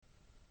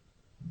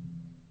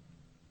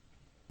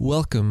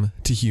Welcome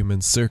to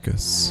Human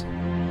Circus.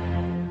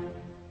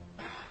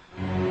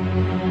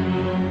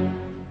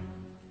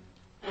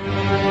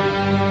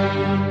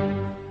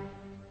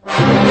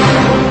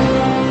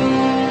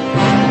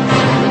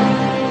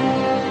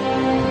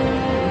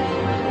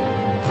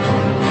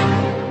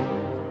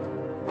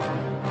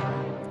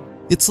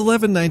 It's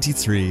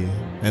 1193,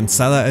 and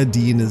Salah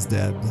ad-Din is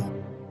dead.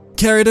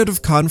 Carried out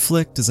of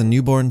conflict as a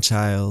newborn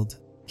child,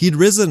 he'd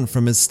risen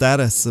from his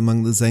status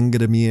among the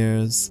Zengid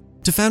emirs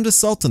to found a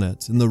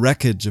sultanate in the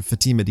wreckage of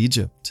Fatimid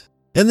Egypt,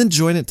 and then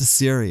join it to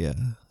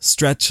Syria,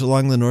 stretch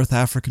along the North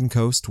African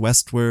coast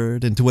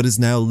westward into what is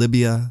now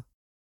Libya,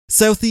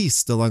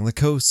 southeast along the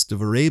coast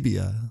of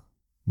Arabia,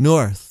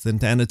 north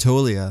into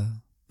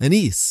Anatolia, and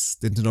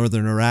east into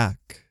northern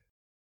Iraq.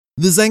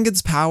 The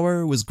Zengids'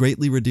 power was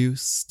greatly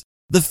reduced,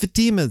 the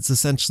Fatimids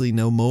essentially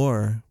no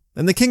more,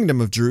 and the kingdom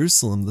of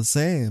Jerusalem the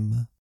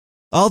same.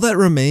 All that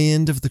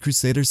remained of the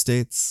Crusader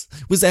states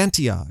was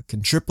Antioch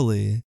and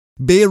Tripoli,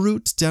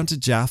 Beirut down to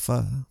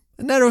Jaffa,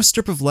 a narrow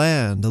strip of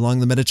land along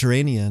the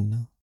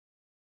Mediterranean.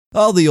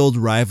 All the old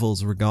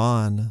rivals were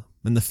gone,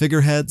 and the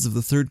figureheads of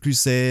the Third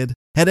Crusade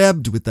had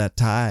ebbed with that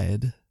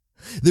tide.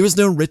 There was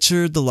no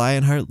Richard the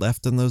Lionheart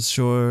left on those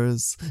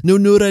shores, no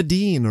Nur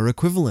ad-Din or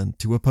equivalent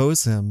to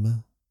oppose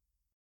him.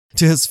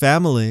 To his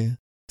family,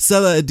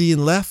 Salah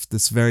ad-Din left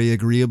this very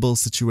agreeable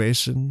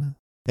situation,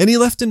 and he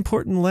left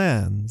important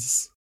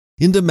lands.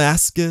 In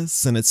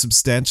Damascus and its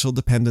substantial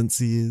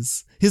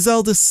dependencies, his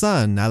eldest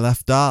son,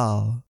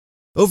 Al-Afdal.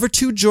 Over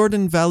 2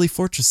 Jordan Valley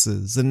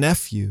fortresses, a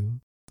nephew.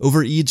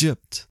 Over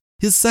Egypt,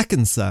 his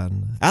second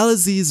son,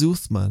 Al-Aziz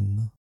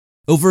Uthman.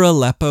 Over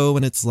Aleppo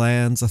and its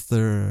lands, a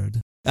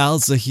third,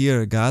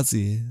 Al-Zahir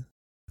Ghazi.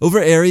 Over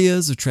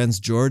areas of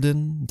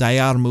Transjordan,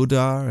 Dayar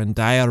Mudar and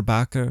Dayar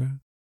Bakr,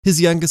 his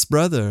youngest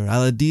brother,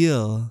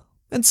 Al-Adil,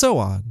 and so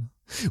on,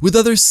 with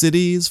other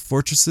cities,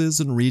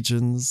 fortresses, and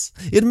regions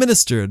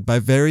administered by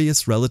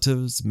various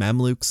relatives,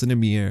 Mamluks, and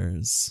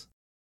emirs.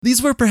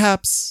 These were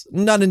perhaps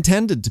not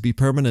intended to be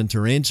permanent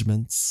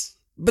arrangements,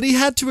 but he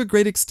had to a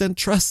great extent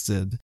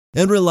trusted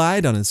and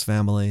relied on his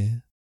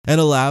family, and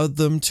allowed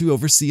them to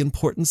oversee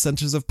important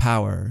centers of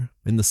power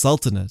in the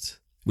Sultanate,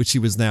 which he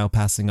was now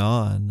passing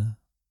on.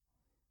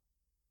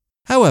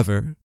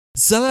 However,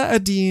 Salah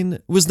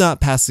ad-Din was not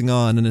passing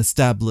on an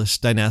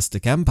established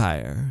dynastic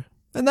empire,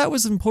 and that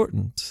was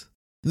important.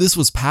 This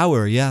was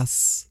power,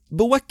 yes,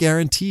 but what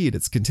guaranteed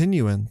its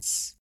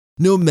continuance?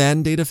 No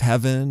mandate of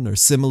heaven or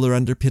similar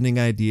underpinning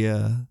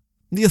idea.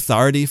 The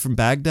authority from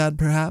Baghdad,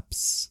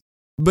 perhaps?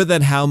 But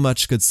then how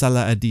much could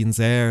Salah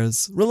ad-Din's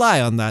heirs rely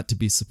on that to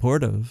be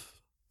supportive?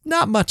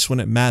 Not much when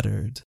it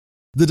mattered.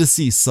 The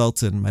deceased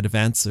sultan might have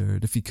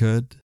answered if he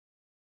could.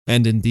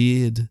 And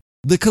indeed,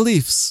 the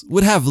caliphs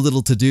would have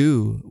little to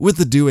do with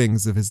the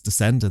doings of his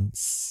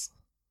descendants.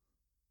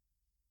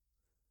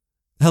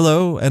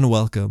 Hello and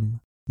welcome.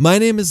 My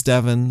name is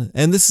Devin,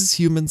 and this is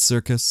Human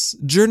Circus,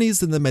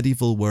 Journeys in the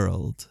Medieval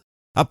World,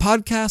 a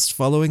podcast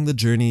following the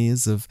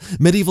journeys of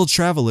medieval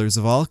travelers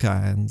of all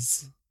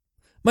kinds.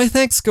 My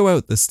thanks go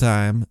out this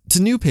time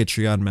to new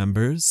Patreon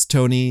members,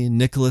 Tony,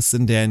 Nicholas,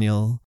 and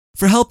Daniel,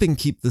 for helping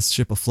keep this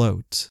ship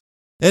afloat,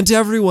 and to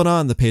everyone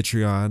on the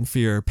Patreon for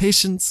your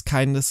patience,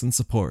 kindness, and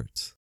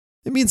support.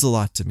 It means a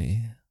lot to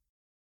me.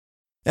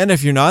 And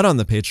if you're not on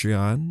the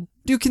Patreon,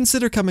 do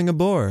consider coming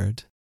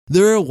aboard.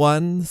 There are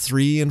 $1,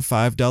 $3, and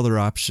 $5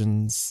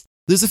 options.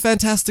 There's a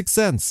fantastic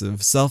sense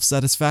of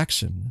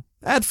self-satisfaction,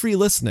 ad-free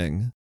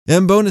listening,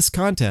 and bonus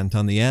content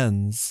on the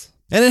ends.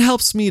 And it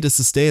helps me to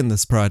sustain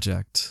this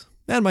project,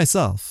 and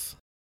myself.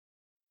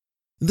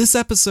 This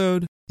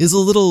episode is a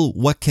little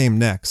what came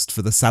next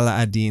for the Salah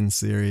ad-Din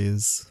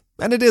series.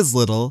 And it is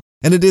little,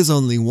 and it is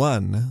only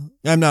one.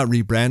 I'm not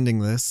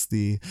rebranding this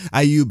the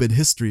Ayyubid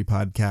History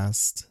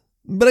Podcast,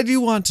 but I do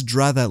want to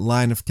draw that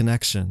line of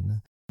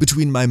connection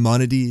between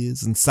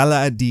Maimonides and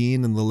Salah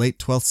ad-Din in the late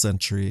 12th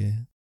century,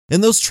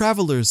 and those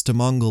travelers to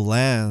Mongol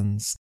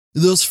lands,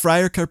 those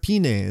Friar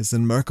Carpines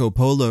and Marco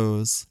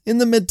Polos in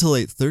the mid to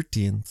late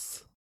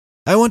 13th.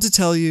 I want to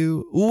tell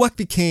you what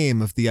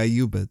became of the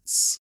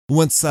Ayyubids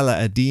once Salah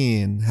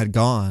ad-Din had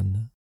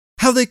gone,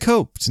 how they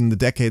coped in the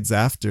decades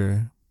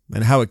after,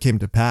 and how it came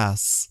to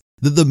pass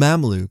that the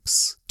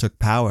Mamluks took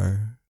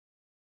power.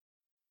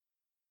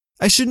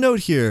 I should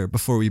note here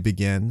before we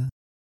begin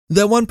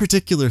that one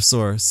particular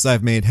source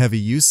I've made heavy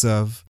use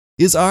of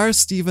is R.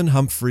 Stephen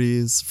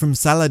Humphreys' From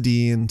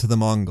Saladin to the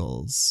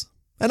Mongols,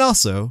 and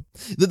also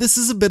that this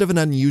is a bit of an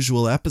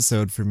unusual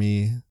episode for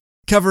me,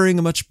 covering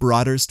a much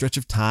broader stretch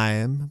of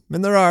time,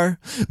 and there are,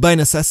 by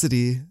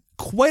necessity,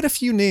 quite a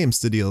few names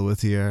to deal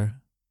with here.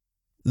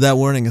 That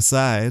warning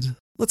aside,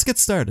 let's get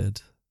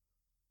started.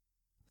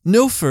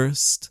 Know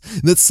first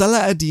that Salah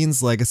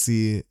ad-Din's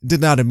legacy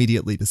did not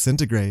immediately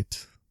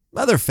disintegrate.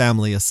 Other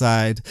family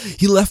aside,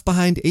 he left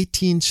behind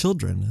 18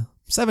 children,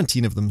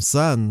 17 of them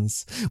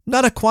sons,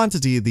 not a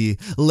quantity the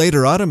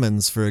later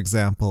Ottomans, for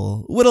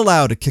example, would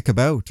allow to kick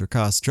about or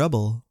cause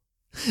trouble.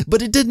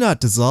 But it did not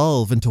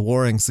dissolve into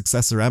warring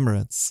successor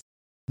emirates.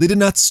 They did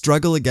not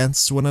struggle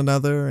against one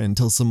another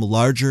until some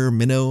larger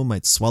minnow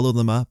might swallow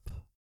them up.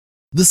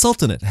 the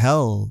Sultanate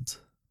held.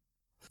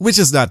 Which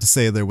is not to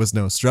say there was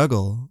no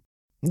struggle.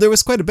 There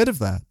was quite a bit of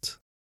that.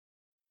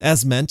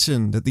 As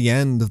mentioned at the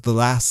end of the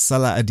last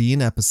Salah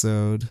ad-Din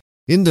episode,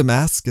 in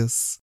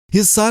Damascus,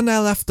 his son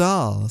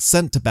Al-Afdal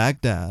sent to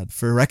Baghdad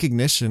for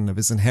recognition of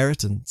his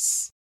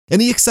inheritance,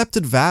 and he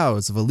accepted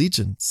vows of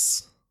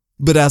allegiance.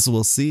 But as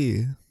we'll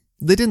see,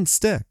 they didn't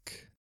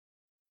stick.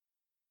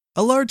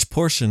 A large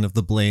portion of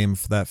the blame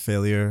for that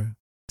failure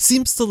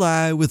seems to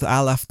lie with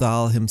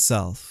Al-Afdal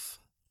himself.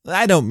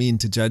 I don't mean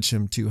to judge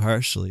him too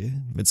harshly.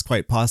 It's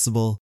quite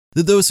possible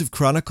that those who've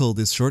chronicled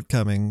his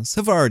shortcomings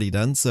have already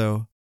done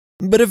so,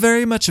 but it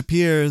very much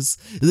appears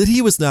that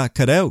he was not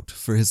cut out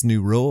for his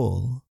new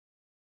role.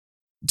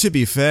 To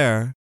be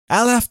fair,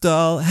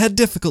 Al-Afdal had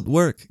difficult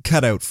work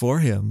cut out for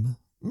him.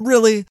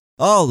 Really,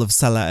 all of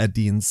Salah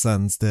ad-Din's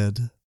sons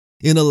did.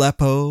 In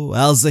Aleppo,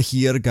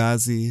 Al-Zahir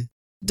Ghazi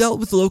dealt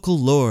with local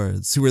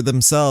lords who were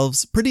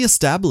themselves pretty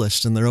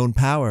established in their own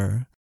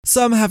power,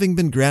 some having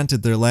been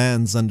granted their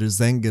lands under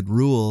Zengid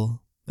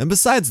rule, and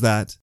besides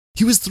that,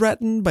 he was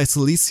threatened by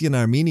Cilician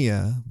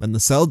Armenia and the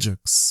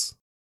Seljuks.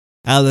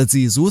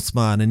 Al-Aziz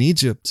Uthman in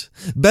Egypt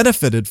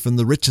benefited from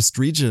the richest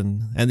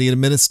region and the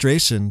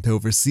administration to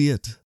oversee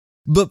it,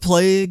 but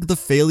plague, the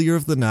failure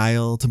of the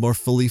Nile to more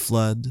fully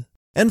flood,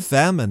 and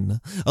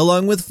famine,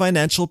 along with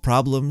financial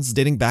problems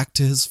dating back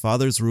to his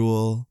father's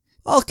rule,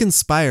 all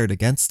conspired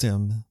against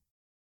him.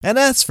 And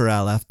as for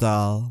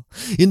Al-Afdal,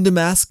 in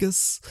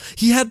Damascus,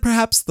 he had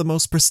perhaps the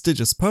most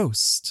prestigious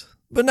post,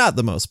 but not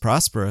the most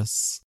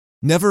prosperous,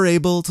 never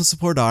able to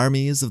support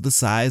armies of the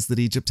size that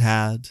Egypt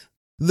had.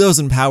 Those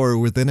in power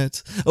within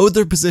it owed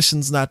their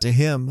positions not to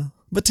him,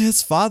 but to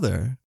his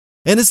father,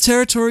 and his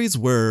territories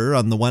were,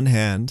 on the one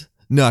hand,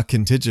 not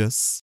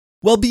contiguous,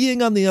 while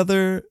being, on the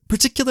other,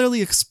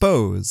 particularly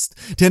exposed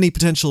to any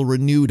potential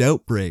renewed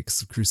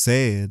outbreaks of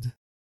crusade.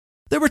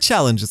 There were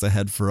challenges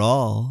ahead for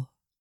all.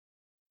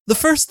 The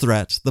first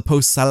threat the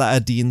post-Salah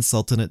ad-Din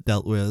Sultanate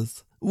dealt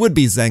with would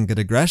be Zengid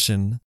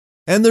aggression,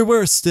 and there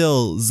were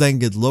still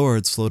Zengid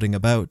lords floating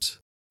about,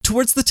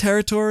 towards the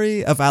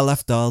territory of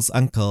Al-Afdal's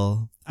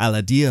uncle,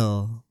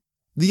 Al-Adil.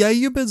 The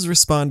Ayyubids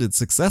responded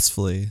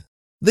successfully.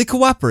 They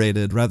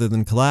cooperated rather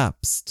than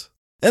collapsed,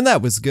 and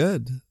that was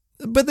good.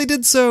 But they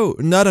did so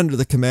not under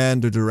the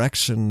command or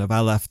direction of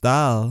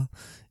Al-Afdal,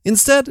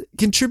 instead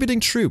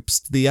contributing troops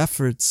to the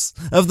efforts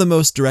of the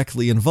most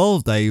directly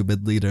involved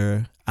Ayyubid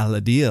leader,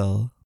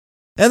 Al-Adil.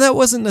 And that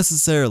wasn't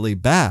necessarily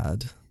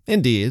bad.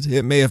 Indeed,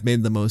 it may have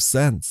made the most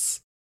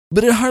sense.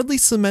 But it hardly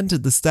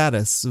cemented the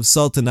status of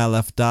Sultan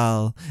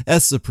Al-Afdal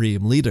as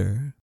supreme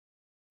leader.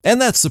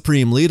 And that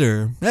supreme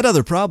leader had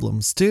other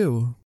problems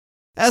too.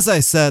 As I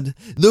said,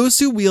 those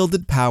who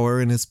wielded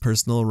power in his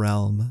personal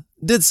realm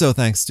did so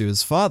thanks to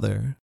his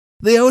father.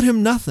 They owed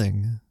him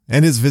nothing,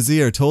 and his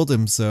vizier told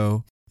him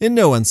so in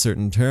no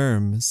uncertain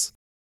terms,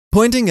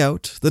 pointing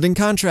out that in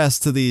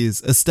contrast to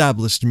these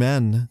established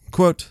men,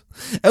 quote,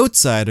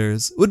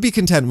 outsiders would be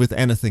content with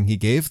anything he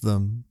gave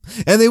them,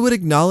 and they would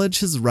acknowledge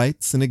his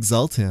rights and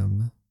exalt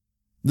him.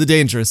 The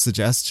dangerous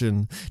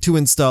suggestion to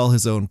install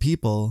his own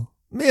people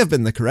may have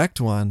been the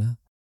correct one,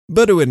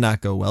 but it would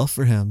not go well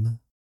for him.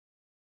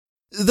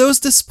 Those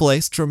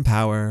displaced from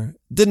power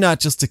did not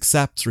just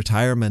accept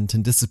retirement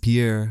and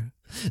disappear.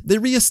 They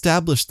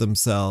re-established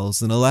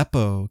themselves in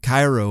Aleppo,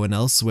 Cairo, and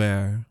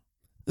elsewhere.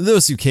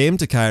 Those who came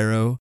to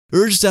Cairo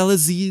urged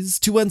Al-Aziz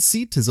to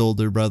unseat his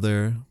older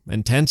brother,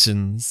 and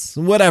tensions,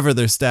 whatever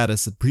their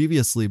status had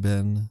previously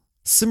been,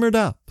 simmered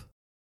up,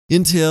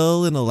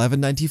 until in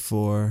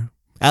 1194,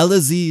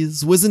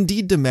 Al-Aziz was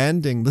indeed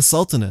demanding the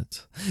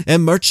Sultanate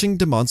and marching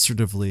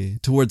demonstratively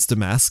towards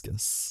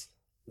Damascus.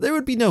 There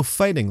would be no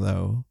fighting,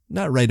 though,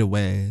 not right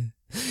away.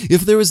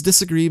 If there was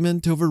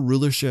disagreement over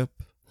rulership,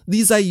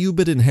 these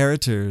Ayyubid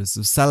inheritors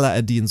of Salah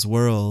ad-Din's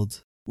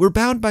world were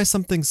bound by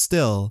something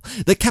still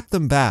that kept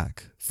them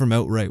back from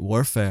outright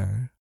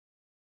warfare.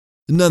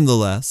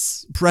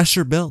 Nonetheless,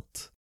 pressure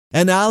built,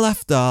 and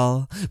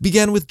Al-Afdal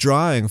began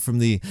withdrawing from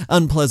the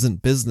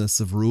unpleasant business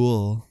of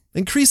rule,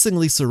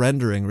 increasingly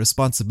surrendering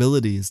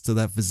responsibilities to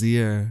that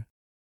vizier.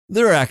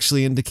 There are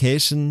actually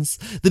indications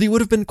that he would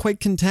have been quite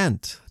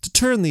content to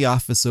turn the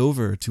office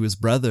over to his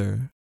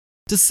brother,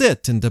 to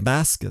sit in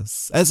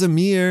Damascus as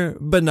emir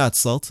but not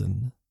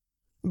sultan.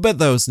 But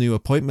those new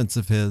appointments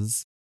of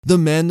his, the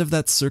men of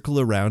that circle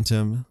around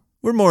him,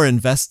 were more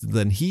invested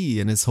than he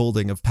in his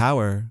holding of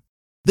power.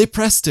 They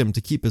pressed him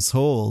to keep his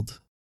hold,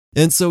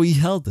 and so he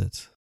held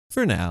it,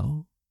 for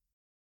now.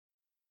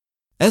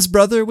 As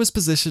brother was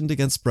positioned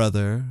against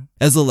brother,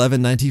 as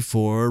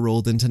 1194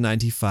 rolled into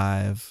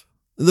 95,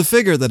 the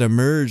figure that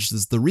emerged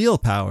as the real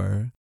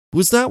power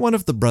was not one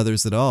of the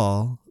brothers at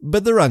all,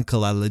 but their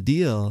uncle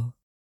Al-Adil.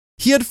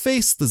 He had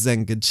faced the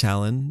Zengid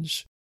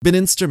challenge, been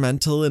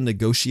instrumental in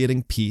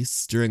negotiating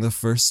peace during the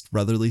first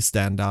brotherly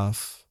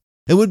standoff,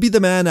 and would be the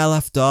man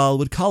Al-Afdal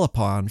would call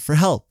upon for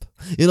help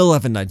in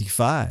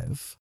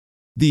 1195.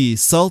 The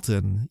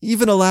Sultan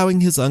even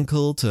allowing his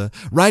uncle to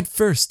ride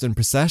first in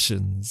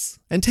processions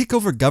and take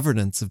over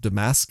governance of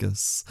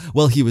Damascus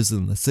while he was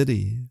in the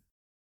city.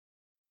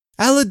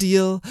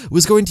 Al-Adil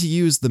was going to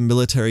use the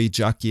military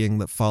jockeying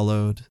that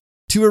followed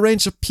to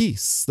arrange a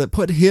peace that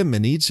put him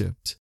in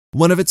Egypt,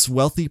 one of its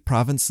wealthy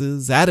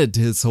provinces, added to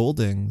his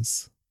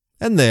holdings.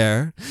 And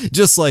there,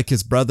 just like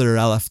his brother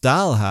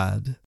Al-Afdal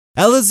had,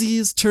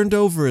 Al-Aziz turned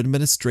over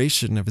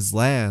administration of his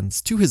lands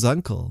to his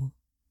uncle.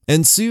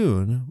 And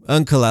soon,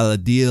 Uncle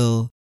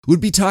Al-Adil would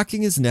be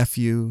talking his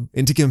nephew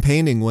into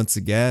campaigning once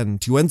again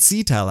to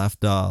unseat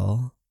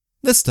Al-Afdal.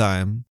 This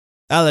time,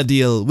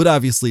 Al-Adil would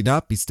obviously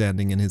not be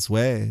standing in his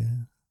way.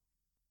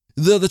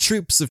 Though the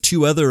troops of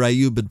 2 other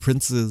Ayyubid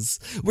princes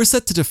were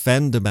set to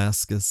defend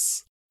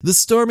Damascus, the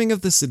storming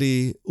of the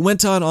city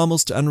went on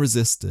almost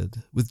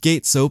unresisted, with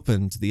gates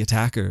open to the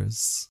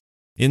attackers.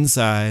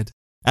 Inside,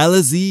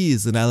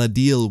 Al-Aziz and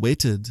Al-Adil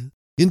waited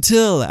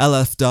until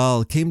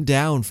Al-Afdal came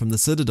down from the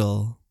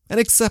citadel and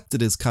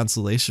accepted his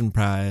consolation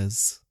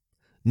prize.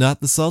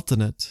 Not the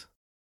Sultanate,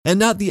 and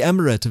not the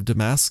Emirate of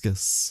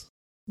Damascus,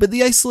 but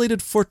the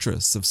isolated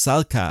fortress of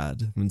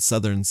Salkad in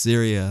southern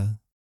Syria.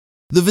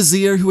 The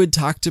vizier who had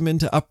talked him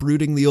into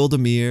uprooting the old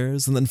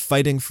emirs and then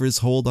fighting for his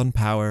hold on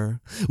power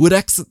would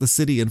exit the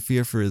city in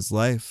fear for his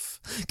life,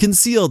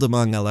 concealed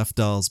among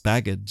Al-Afdal's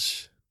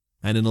baggage.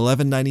 And in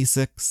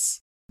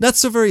 1196, not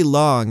so very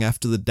long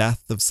after the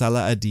death of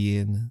Salah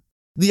ad-Din,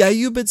 the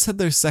Ayyubids had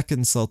their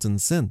second sultan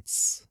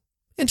since.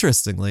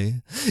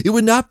 Interestingly, it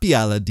would not be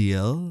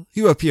Al-Adil,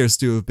 who appears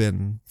to have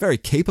been very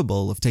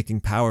capable of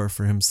taking power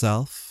for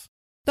himself.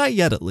 Not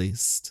yet, at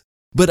least,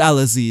 but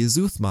Al-Aziz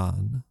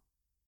Uthman.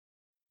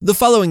 The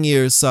following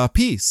years saw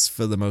peace,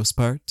 for the most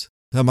part,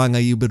 among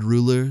Ayyubid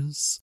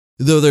rulers,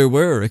 though there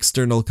were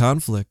external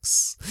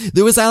conflicts.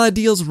 There was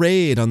Al-Adil's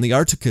raid on the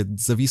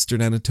Artukids of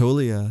eastern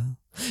Anatolia.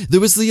 There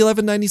was the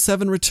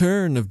 1197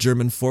 return of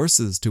German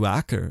forces to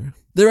Acre,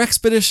 their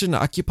expedition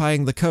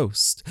occupying the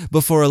coast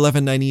before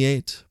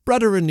 1198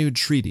 brought a renewed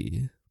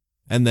treaty.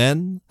 And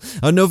then,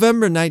 on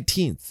November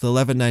 19th,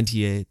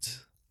 1198,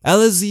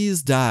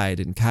 Al-Aziz died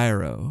in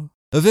Cairo,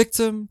 a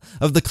victim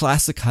of the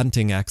classic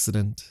hunting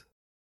accident.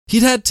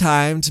 He'd had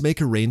time to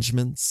make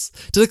arrangements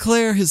to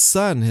declare his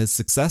son his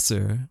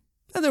successor,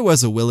 and there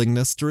was a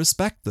willingness to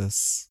respect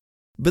this.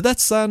 But that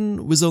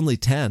son was only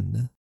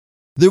 10.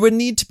 There would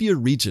need to be a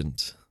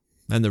regent,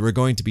 and there were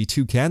going to be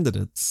 2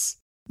 candidates.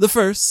 The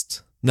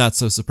first, not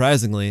so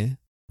surprisingly,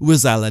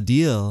 was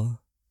Al-Adil.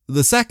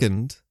 The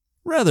second,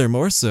 rather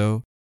more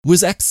so,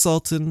 was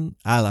ex-Sultan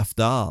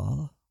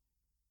Al-Afdal.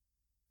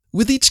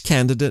 With each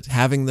candidate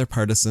having their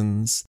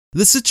partisans,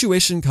 the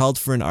situation called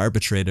for an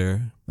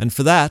arbitrator, and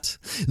for that,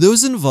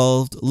 those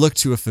involved looked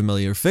to a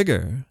familiar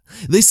figure.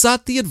 They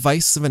sought the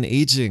advice of an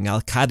aging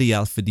Al-Qadi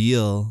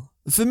al-Fadil,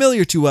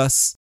 familiar to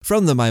us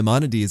from the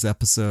Maimonides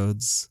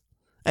episodes.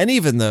 And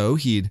even though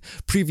he'd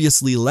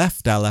previously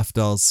left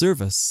Al-Afdal's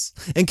service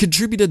and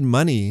contributed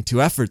money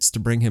to efforts to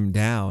bring him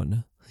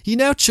down, he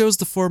now chose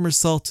the former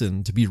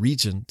sultan to be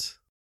regent.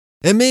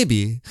 And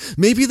maybe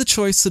the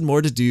choice had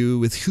more to do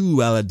with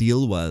who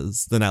Al-Adil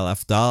was than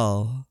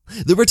Al-Afdal.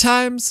 There were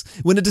times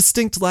when a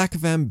distinct lack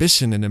of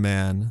ambition in a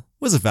man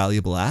was a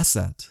valuable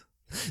asset.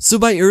 So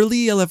by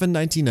early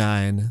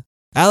 1199,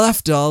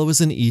 Al-Afdal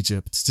was in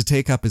Egypt to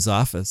take up his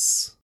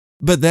office.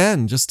 But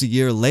then, just a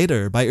year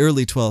later, by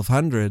early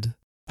 1200,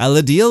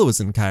 Al-Adil was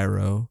in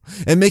Cairo,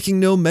 and making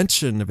no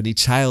mention of any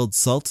child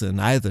sultan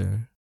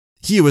either.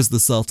 He was the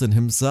sultan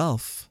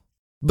himself.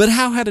 But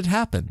how had it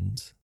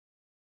happened?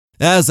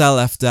 As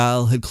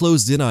Al-Afdal had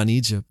closed in on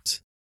Egypt,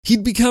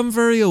 he'd become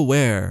very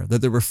aware that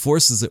there were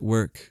forces at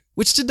work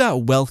which did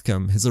not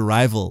welcome his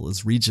arrival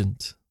as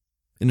regent.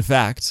 In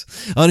fact,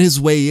 on his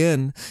way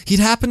in,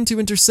 he'd happened to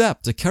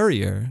intercept a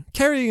courier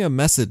carrying a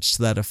message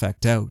to that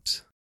effect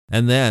out.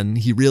 And then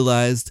he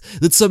realized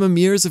that some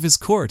emirs of his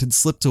court had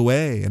slipped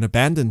away and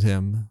abandoned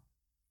him.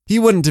 He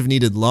wouldn't have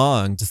needed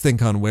long to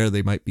think on where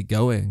they might be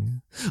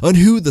going, on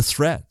who the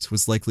threat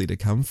was likely to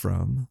come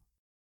from.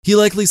 He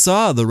likely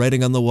saw the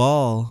writing on the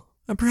wall,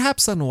 and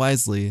perhaps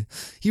unwisely,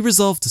 he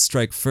resolved to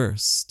strike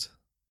first.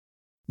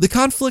 The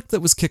conflict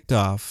that was kicked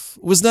off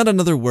was not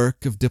another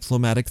work of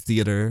diplomatic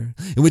theater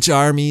in which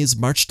armies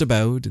marched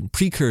about and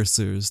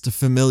precursors to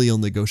familial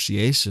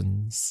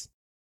negotiations.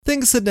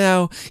 Things had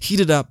now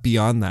heated up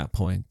beyond that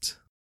point.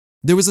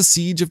 There was a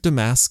siege of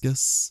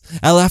Damascus,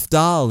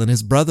 Al-Afdal and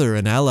his brother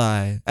and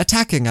ally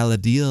attacking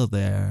Al-Adil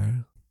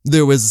there.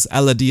 There was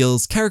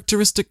Al-Adil's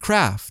characteristic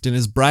craft in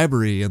his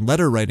bribery and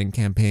letter-writing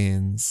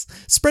campaigns,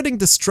 spreading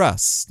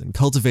distrust and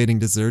cultivating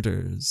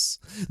deserters.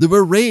 There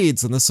were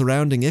raids on the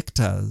surrounding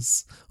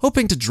Iktas,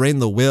 hoping to drain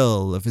the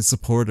will of his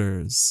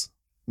supporters.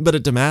 But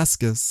at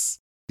Damascus,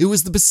 it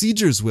was the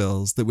besiegers'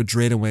 wills that would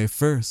drain away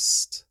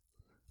first.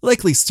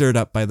 Likely stirred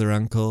up by their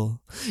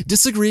uncle,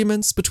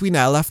 disagreements between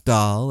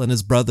Al-Afdal and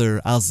his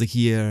brother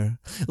Al-Zahir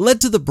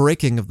led to the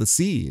breaking of the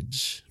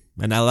siege,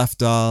 and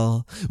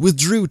Al-Afdal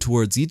withdrew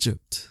towards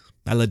Egypt,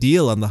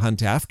 Al-Adil on the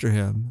hunt after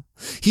him.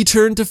 He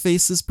turned to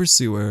face his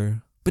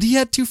pursuer, but he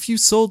had too few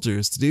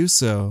soldiers to do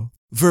so,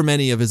 for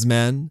many of his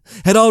men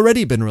had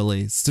already been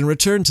released and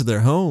returned to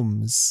their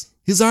homes.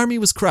 His army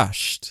was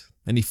crushed,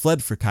 and he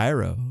fled for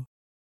Cairo.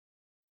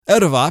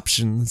 Out of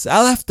options,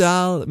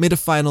 Al-Afdal made a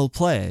final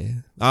play,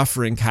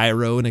 offering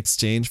Cairo in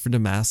exchange for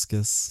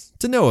Damascus,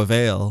 to no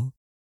avail.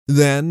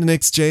 Then in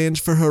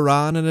exchange for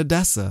Haran and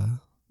Edessa,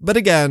 but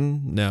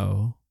again,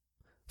 no.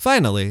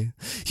 Finally,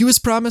 he was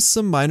promised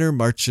some minor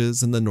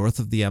marches in the north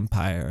of the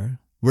empire,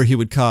 where he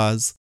would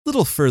cause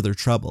little further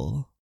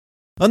trouble.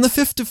 On the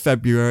 5th of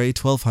February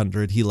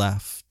 1200 he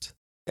left,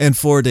 and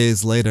 4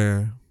 days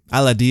later,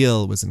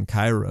 Al-Adil was in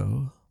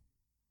Cairo.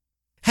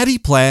 Had he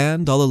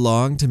planned all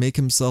along to make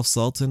himself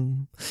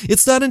sultan?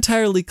 It's not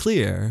entirely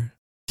clear.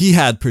 He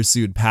had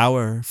pursued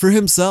power for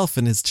himself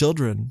and his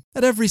children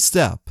at every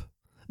step,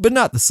 but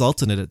not the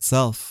sultanate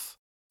itself,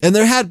 and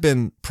there had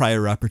been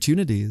prior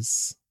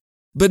opportunities.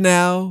 But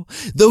now,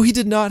 though he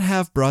did not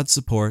have broad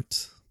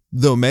support,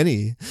 though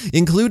many,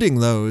 including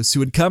those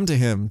who had come to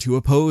him to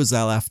oppose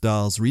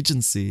Al-Afdal's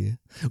regency,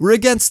 were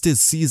against his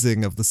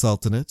seizing of the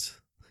sultanate,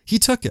 he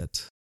took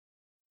it.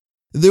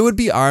 There would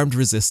be armed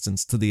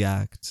resistance to the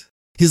act.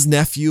 His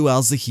nephew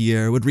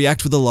Al-Zahir would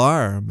react with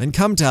alarm and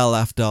come to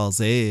Al-Afdal's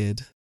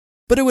aid.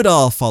 But it would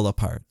all fall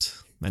apart,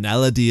 and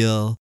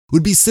Al-Adil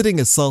would be sitting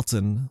as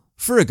sultan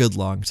for a good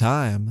long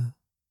time.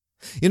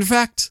 In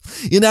fact,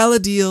 in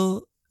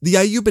Al-Adil, the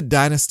Ayyubid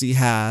dynasty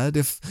had,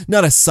 if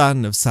not a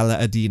son of Salah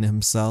ad-Din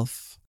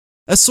himself,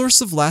 a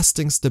source of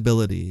lasting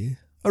stability,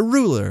 a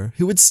ruler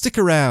who would stick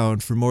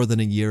around for more than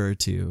a year or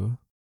two.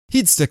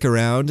 He'd stick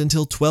around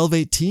until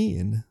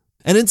 1218,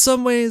 and in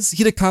some ways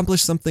he'd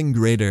accomplish something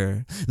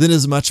greater than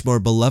his much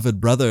more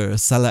beloved brother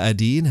Salah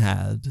ad-Din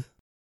had.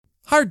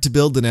 Hard to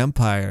build an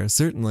empire,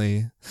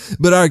 certainly,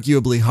 but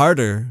arguably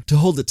harder to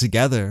hold it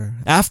together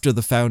after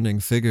the founding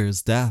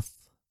figure's death.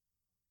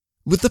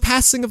 With the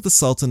passing of the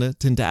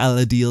Sultanate into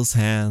Al-Adil's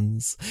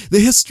hands, the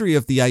history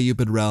of the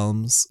Ayyubid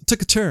realms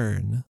took a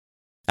turn.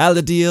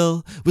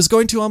 Al-Adil was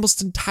going to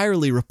almost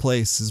entirely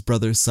replace his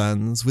brother's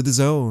sons with his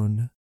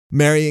own,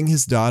 marrying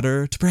his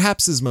daughter to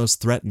perhaps his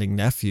most threatening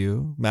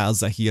nephew,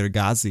 Al-Zahir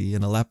Ghazi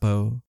in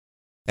Aleppo.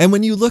 And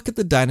when you look at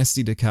the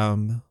dynasty to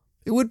come,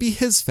 it would be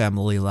his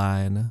family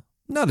line,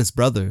 not his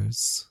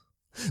brother's.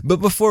 But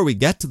before we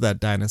get to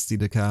that dynasty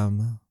to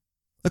come,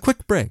 a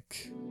quick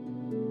break.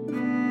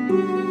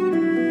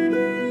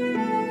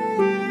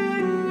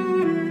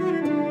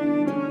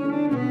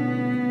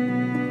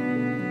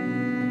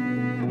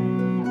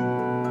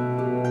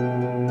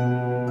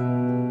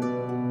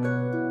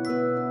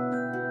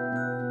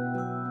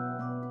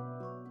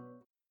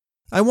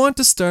 I want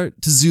to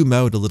start to zoom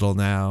out a little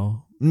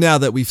now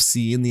that we've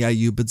seen the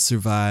Ayyubids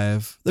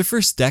survive their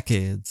first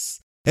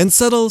decades and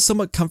settle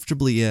somewhat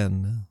comfortably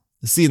in,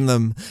 seen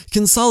them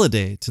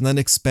consolidate and then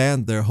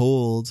expand their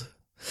hold.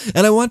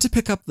 And I want to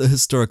pick up the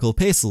historical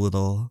pace a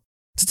little,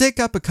 to take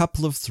up a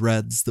couple of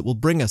threads that will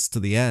bring us to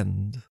the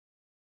end.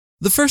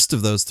 The first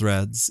of those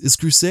threads is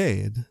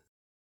crusade.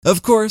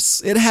 Of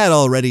course, it had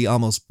already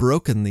almost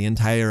broken the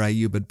entire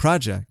Ayyubid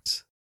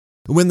project.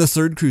 When the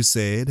Third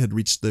Crusade had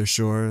reached their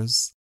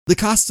shores, the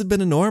cost had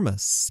been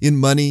enormous, in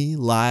money,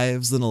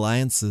 lives, and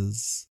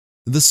alliances.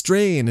 The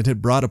strain it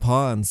had brought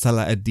upon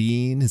Salah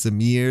ad-Din, his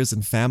emirs,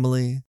 and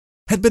family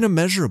had been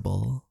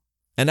immeasurable,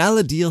 and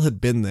Al-Adil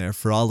had been there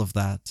for all of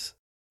that,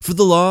 for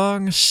the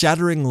long,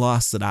 shattering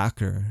loss at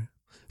Acre,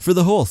 for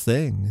the whole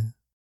thing,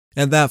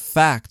 and that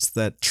fact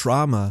that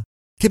trauma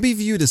can be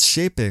viewed as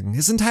shaping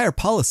his entire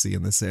policy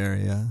in this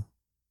area.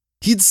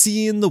 He'd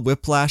seen the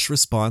whiplash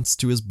response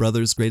to his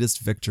brother's greatest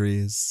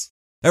victories,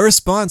 a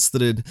response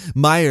that had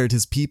mired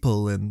his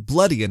people in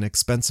bloody and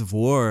expensive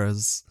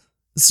wars.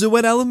 So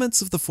when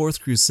elements of the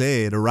Fourth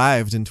Crusade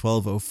arrived in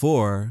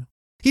 1204,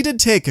 he did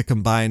take a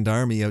combined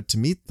army out to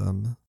meet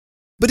them.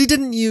 But he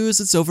didn't use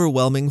its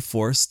overwhelming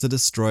force to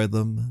destroy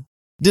them,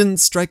 didn't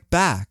strike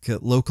back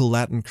at local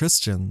Latin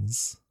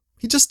Christians.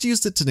 He just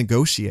used it to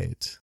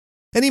negotiate.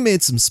 And he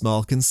made some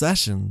small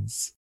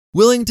concessions,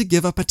 willing to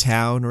give up a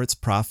town or its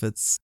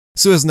profits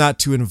so as not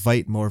to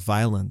invite more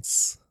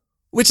violence.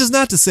 Which is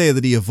not to say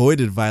that he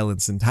avoided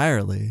violence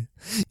entirely.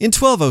 In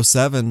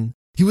 1207,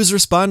 he was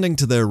responding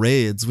to their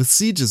raids with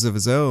sieges of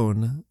his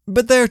own,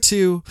 but there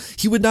too,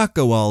 he would not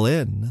go all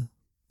in.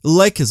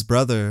 Like his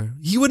brother,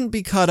 he wouldn't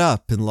be caught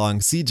up in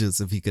long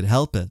sieges if he could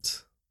help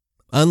it.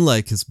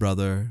 Unlike his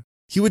brother,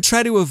 he would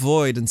try to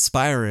avoid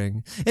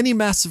inspiring any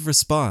massive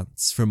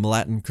response from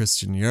Latin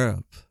Christian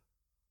Europe.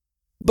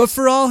 But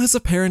for all his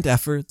apparent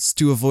efforts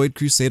to avoid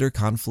crusader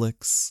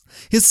conflicts,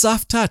 his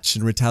soft touch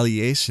and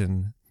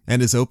retaliation,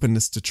 and his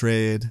openness to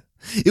trade,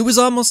 it was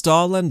almost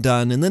all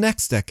undone in the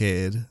next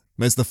decade,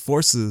 as the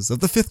forces of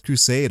the Fifth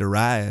Crusade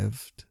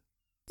arrived.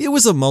 It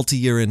was a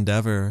multi-year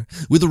endeavor,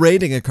 with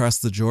raiding across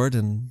the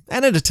Jordan,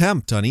 and an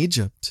attempt on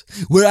Egypt,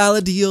 where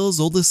Al-Adil's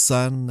oldest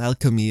son,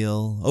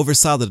 Al-Kamil,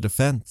 oversaw the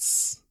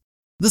defense.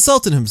 The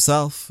Sultan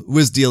himself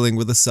was dealing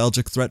with a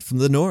Seljuk threat from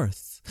the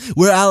north,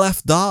 where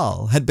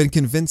Al-Afdal had been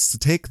convinced to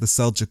take the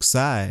Seljuk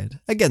side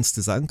against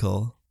his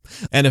uncle.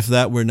 And if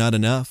that were not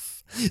enough,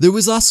 there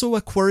was also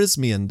a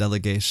Khwarezmian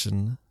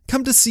delegation,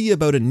 come to see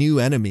about a new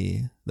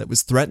enemy that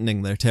was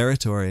threatening their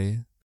territory.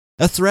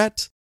 A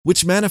threat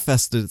which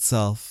manifested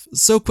itself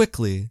so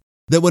quickly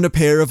that when a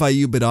pair of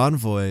Ayyubid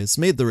envoys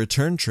made the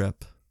return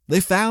trip, they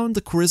found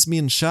the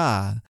Khwarezmian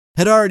Shah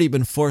had already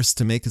been forced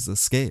to make his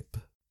escape.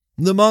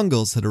 The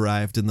Mongols had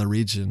arrived in the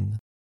region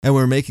and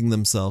were making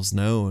themselves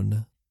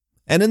known.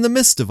 And in the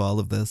midst of all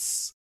of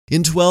this,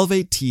 in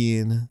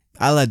 1218,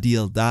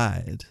 Al-Adil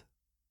died.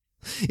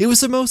 It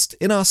was a most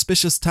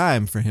inauspicious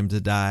time for him to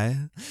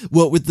die,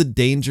 what with the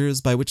dangers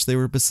by which they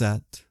were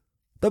beset.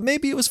 But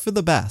maybe it was for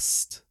the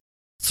best.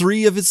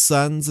 3 of his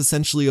sons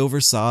essentially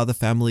oversaw the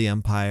family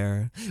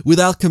empire, with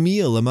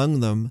Al-Kamil among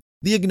them,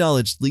 the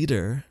acknowledged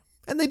leader,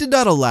 and they did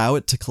not allow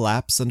it to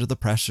collapse under the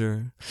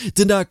pressure,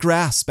 did not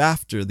grasp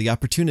after the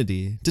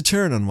opportunity to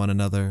turn on one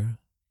another.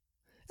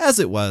 As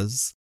it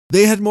was,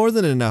 they had more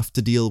than enough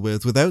to deal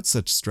with without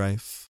such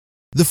strife.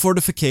 The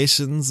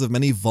fortifications of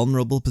many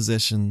vulnerable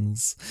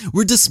positions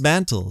were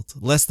dismantled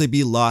lest they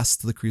be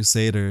lost to the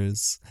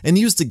Crusaders and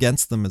used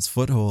against them as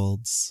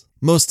footholds.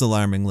 Most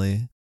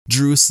alarmingly,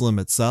 Jerusalem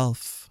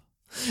itself.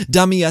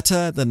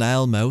 Damietta at the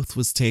Nile mouth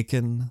was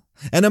taken,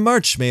 and a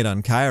march made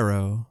on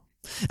Cairo.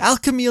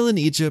 Al-Kamil in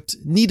Egypt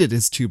needed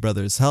his 2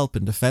 brothers' help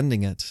in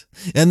defending it,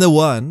 and the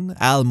one,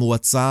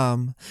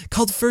 Al-Mu'azzam,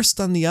 called first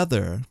on the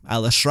other,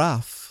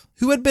 Al-Ashraf,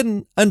 who had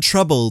been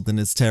untroubled in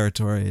his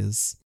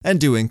territories, and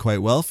doing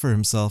quite well for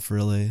himself,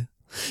 really,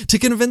 to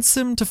convince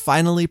him to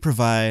finally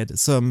provide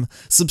some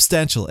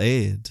substantial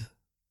aid.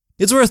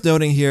 It's worth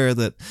noting here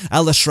that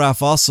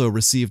Al-Ashraf also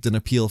received an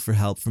appeal for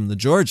help from the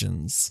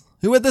Georgians,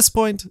 who at this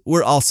point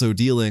were also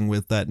dealing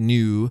with that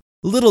new,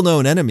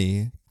 little-known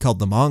enemy called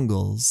the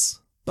Mongols,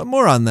 but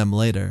more on them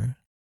later.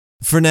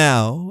 For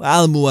now,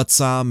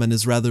 Al-Mu'azzam and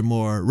his rather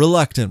more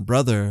reluctant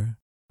brother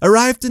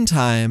arrived in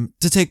time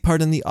to take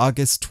part in the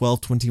August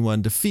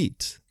 1221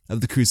 defeat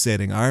of the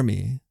crusading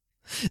army.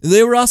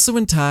 They were also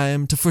in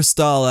time to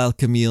forestall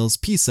Al-Kamil's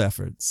peace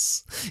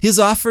efforts, his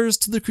offers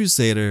to the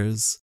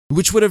Crusaders,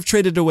 which would have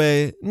traded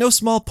away no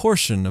small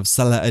portion of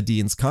Salah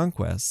ad-Din's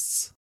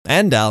conquests,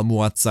 and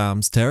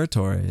Al-Mu'azzam's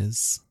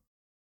territories.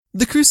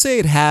 The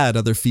crusade had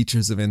other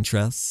features of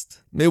interest.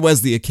 It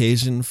was the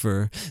occasion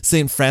for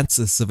St.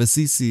 Francis of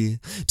Assisi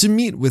to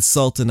meet with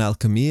Sultan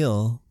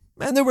Al-Kamil,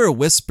 and there were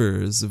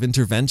whispers of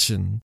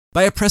intervention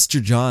by a Prester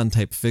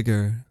John-type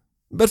figure.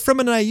 But from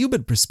an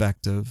Ayyubid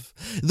perspective,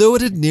 though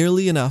it had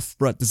nearly enough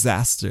brought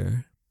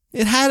disaster,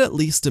 it had at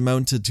least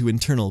amounted to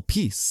internal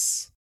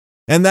peace.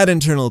 And that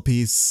internal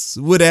peace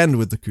would end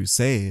with the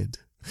crusade.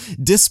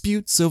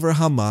 Disputes over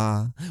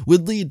Hama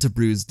would lead to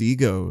bruised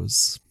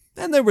egos,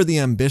 and there were the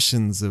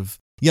ambitions of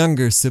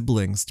younger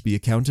siblings to be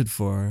accounted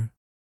for.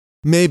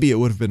 Maybe it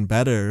would have been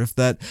better if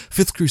that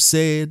 5th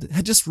Crusade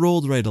had just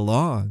rolled right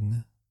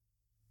along.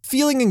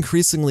 Feeling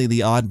increasingly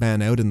the odd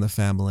man out in the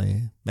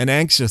family, and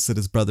anxious at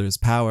his brother's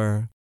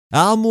power,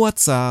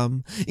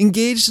 Al-Mu'azzam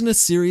engaged in a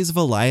series of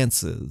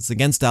alliances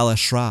against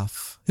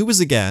Al-Ashraf, who was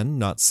again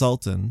not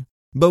sultan,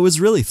 but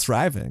was really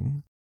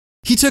thriving.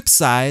 He took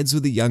sides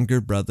with the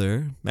younger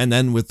brother, and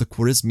then with the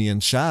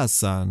Khwarezmian Shah's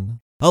son,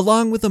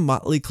 along with a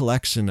motley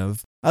collection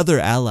of other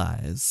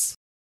allies.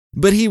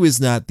 But he was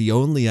not the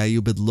only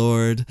Ayyubid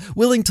lord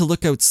willing to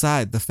look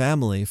outside the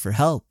family for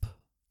help.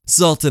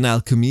 Sultan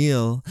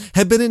Al-Kamil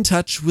had been in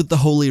touch with the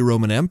Holy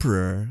Roman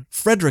Emperor,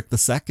 Frederick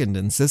II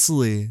in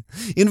Sicily,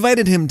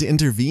 invited him to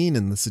intervene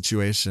in the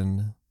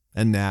situation.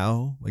 And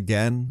now,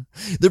 again,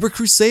 there were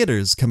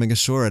crusaders coming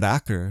ashore at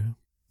Acre.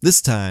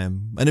 This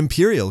time, an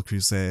imperial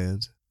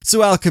crusade.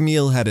 So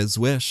Al-Kamil had his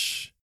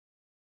wish.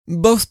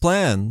 Both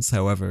plans,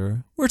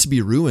 however, were to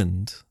be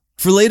ruined.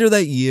 For later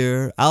that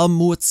year,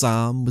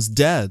 Al-Mu'azzam was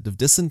dead of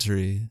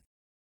dysentery.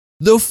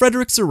 Though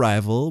Frederick's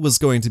arrival was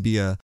going to be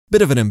a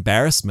bit of an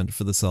embarrassment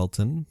for the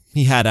Sultan,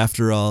 he had,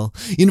 after all,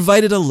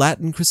 invited a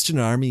Latin Christian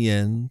army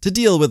in to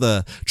deal with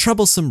a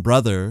troublesome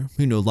brother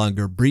who no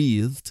longer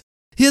breathed.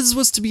 His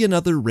was to be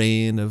another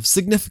reign of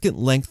significant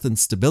length and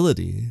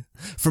stability,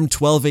 from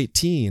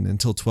 1218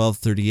 until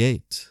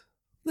 1238.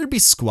 There'd be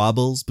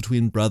squabbles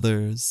between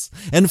brothers,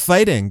 and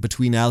fighting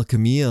between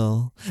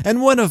Al-Kamil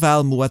and one of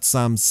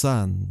Al-Mu'azzam's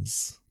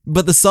sons.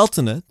 But the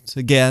Sultanate,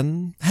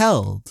 again,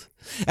 held,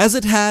 as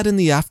it had in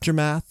the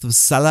aftermath of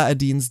Salah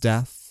ad-Din's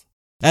death,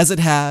 as it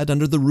had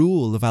under the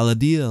rule of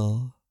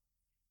Al-Adil.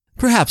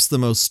 Perhaps the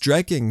most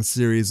striking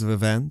series of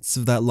events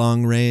of that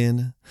long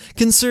reign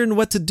concerned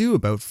what to do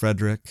about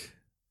Frederick.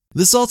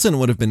 The Sultan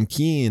would have been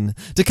keen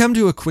to come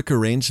to a quick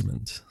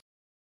arrangement.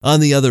 On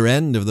the other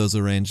end of those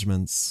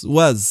arrangements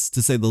was,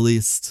 to say the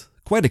least,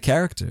 quite a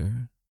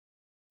character.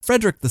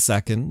 Frederick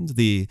II,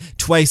 the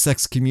twice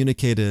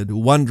excommunicated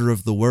wonder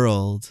of the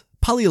world,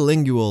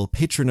 polylingual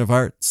patron of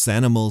arts,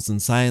 animals,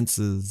 and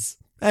sciences,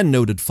 and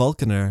noted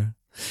falconer,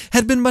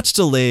 had been much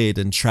delayed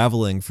in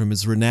traveling from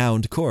his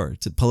renowned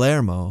court at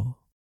Palermo.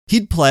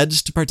 He'd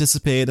pledged to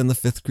participate in the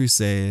 5th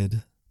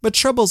Crusade, but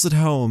troubles at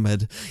home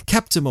had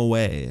kept him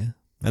away,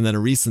 and then a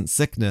recent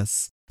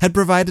sickness had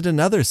provided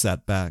another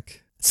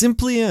setback,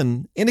 simply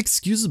an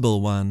inexcusable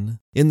one,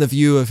 in the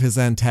view of his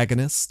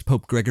antagonist,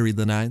 Pope Gregory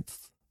IX.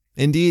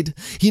 Indeed,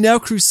 he now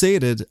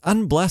crusaded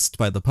unblessed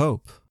by the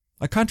Pope,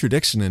 a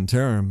contradiction in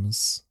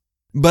terms.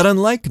 But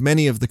unlike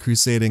many of the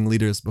crusading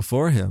leaders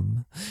before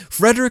him,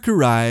 Frederick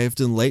arrived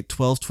in late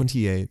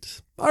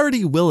 1228,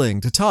 already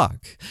willing to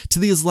talk to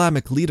the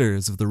Islamic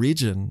leaders of the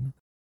region.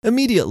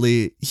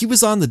 Immediately, he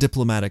was on the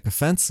diplomatic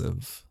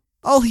offensive.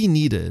 All he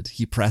needed,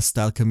 he pressed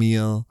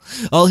Al-Kamil,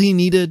 all he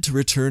needed to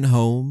return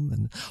home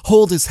and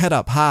hold his head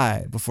up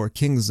high before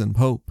kings and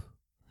pope,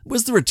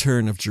 was the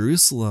return of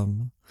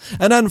Jerusalem,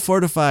 an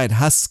unfortified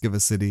husk of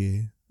a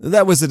city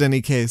that was in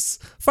any case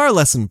far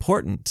less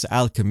important to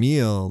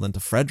Al-Kamil than to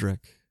Frederick.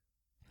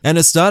 And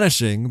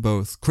astonishing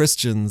both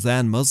Christians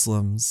and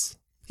Muslims,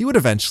 he would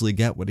eventually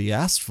get what he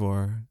asked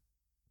for.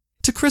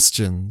 To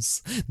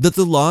Christians, that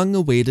the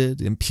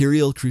long-awaited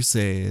imperial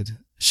crusade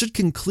should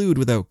conclude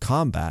without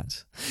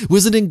combat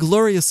was an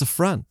inglorious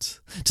affront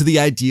to the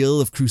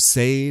ideal of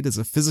crusade as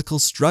a physical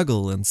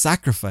struggle and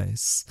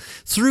sacrifice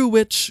through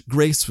which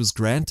grace was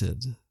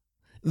granted.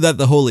 That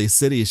the holy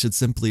city should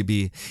simply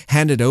be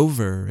handed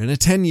over in a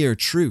 10-year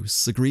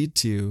truce agreed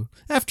to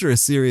after a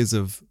series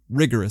of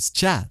rigorous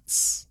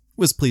chats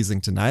was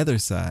pleasing to neither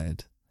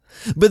side.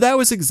 But that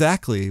was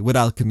exactly what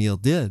Al-Kamil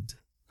did.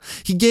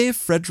 He gave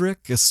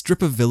Frederick a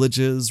strip of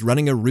villages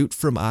running a route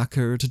from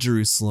Acre to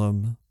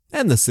Jerusalem,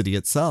 and the city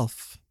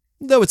itself,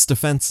 though its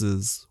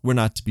defenses were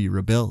not to be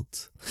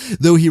rebuilt,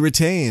 though he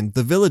retained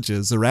the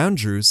villages around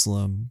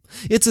Jerusalem,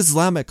 its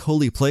Islamic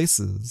holy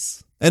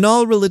places, and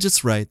all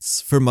religious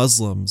rights for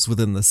Muslims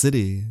within the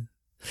city.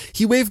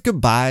 He waved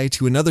goodbye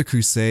to another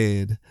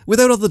crusade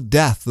without all the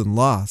death and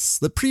loss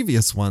that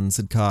previous ones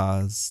had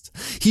caused.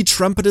 He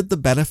trumpeted the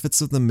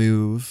benefits of the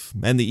move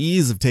and the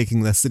ease of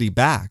taking the city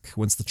back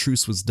once the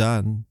truce was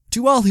done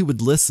to all who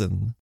would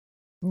listen.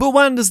 But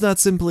one does not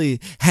simply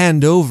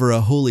hand over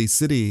a holy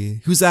city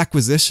whose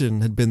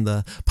acquisition had been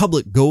the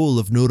public goal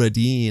of Nur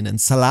ad-Din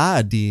and Salah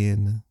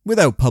ad-Din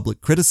without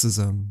public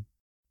criticism.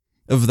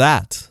 Of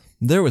that,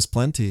 there was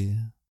plenty.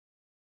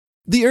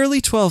 The early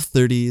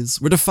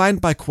 1230s were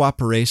defined by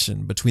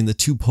cooperation between the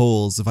two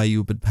poles of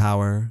Ayyubid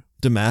power,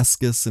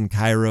 Damascus and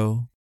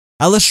Cairo,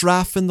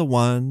 Al-Ashraf in the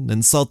one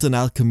and Sultan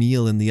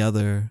Al-Kamil in the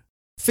other,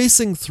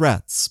 facing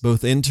threats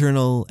both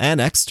internal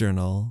and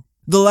external,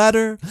 the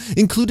latter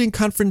including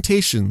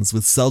confrontations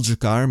with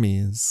Seljuk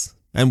armies,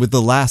 and with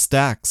the last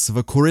acts of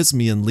a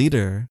Khwarezmian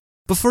leader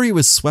before he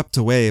was swept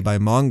away by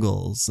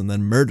Mongols and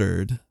then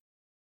murdered.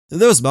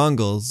 Those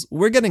Mongols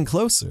were getting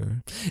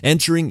closer,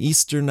 entering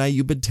eastern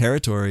Ayyubid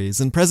territories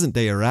in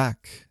present-day Iraq.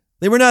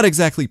 They were not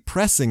exactly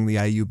pressing the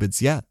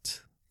Ayyubids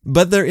yet,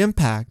 but their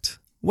impact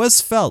was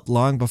felt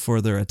long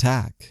before their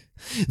attack.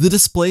 The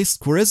displaced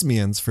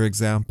Khwarezmians, for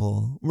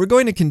example, were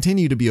going to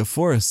continue to be a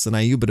force in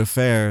Ayyubid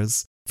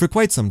affairs for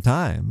quite some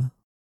time.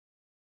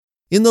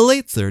 In the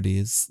late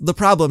 30s, the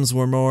problems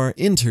were more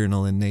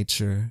internal in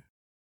nature.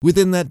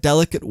 Within that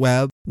delicate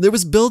web, there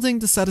was building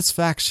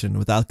dissatisfaction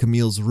with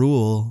Al-Kamil's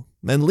rule,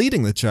 and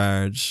leading the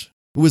charge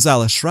was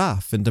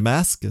Al-Ashraf in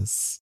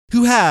Damascus,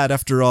 who had,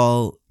 after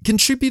all,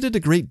 contributed a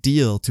great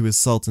deal to his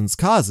sultan's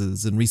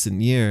causes in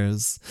recent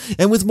years,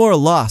 and with more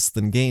loss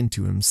than gain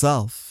to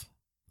himself.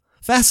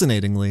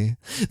 Fascinatingly,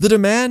 the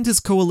demand his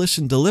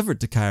coalition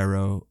delivered to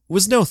Cairo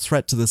was no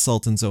threat to the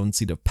sultan's own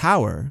seat of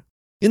power.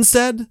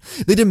 Instead,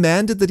 they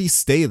demanded that he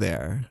stay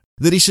there,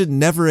 that he should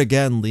never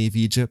again leave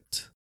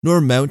Egypt, nor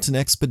mount an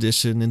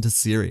expedition into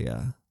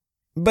Syria.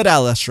 But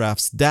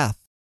Al-Ashraf's death,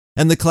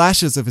 and the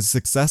clashes of his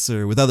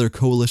successor with other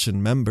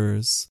coalition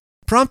members,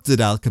 prompted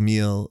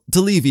Al-Kamil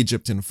to leave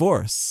Egypt in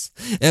force,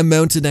 and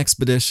mount an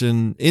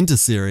expedition into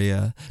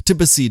Syria to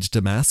besiege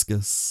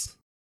Damascus.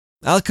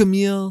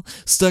 Al-Kamil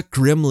stuck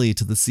grimly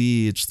to the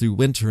siege through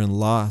winter and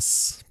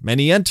loss, and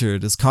he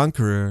entered as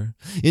conqueror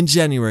in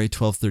January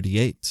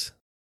 1238.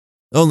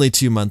 Only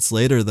 2 months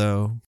later,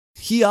 though,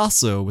 he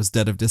also was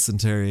dead of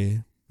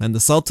dysentery, and the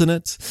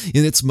Sultanate,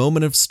 in its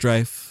moment of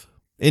strife,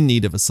 in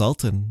need of a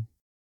sultan.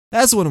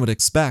 As one would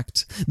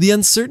expect, the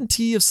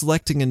uncertainty of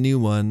selecting a new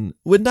one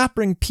would not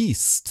bring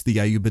peace to the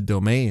Ayyubid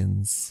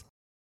domains.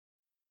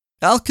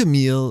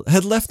 Al-Kamil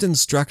had left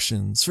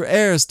instructions for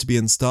heirs to be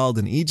installed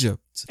in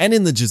Egypt and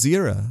in the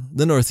Jazira,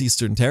 the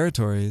northeastern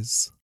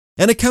territories,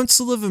 and a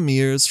council of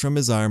emirs from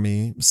his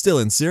army, still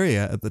in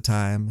Syria at the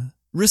time,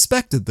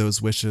 respected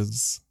those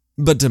wishes.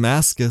 But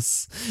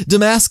Damascus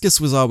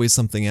was always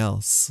something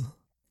else.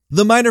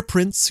 The minor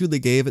prince who they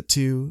gave it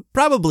to,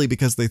 probably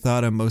because they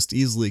thought him most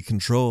easily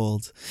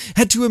controlled,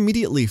 had to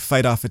immediately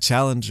fight off a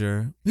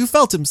challenger who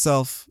felt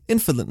himself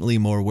infinitely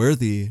more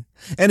worthy,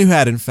 and who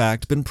had in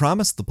fact been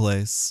promised the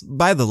place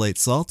by the late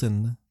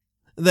Sultan.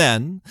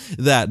 Then,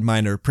 that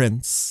minor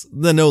prince,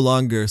 the no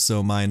longer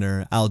so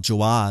minor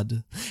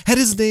Al-Jawad, had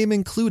his name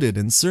included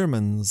in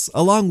sermons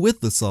along with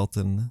the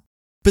Sultan,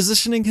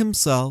 positioning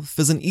himself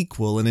as an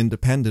equal and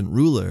independent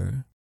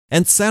ruler,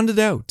 and sounded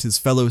out his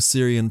fellow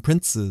Syrian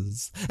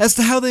princes as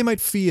to how they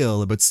might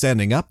feel about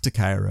standing up to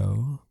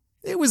Cairo.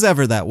 It was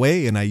ever that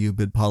way in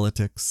Ayyubid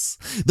politics,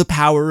 the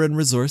power and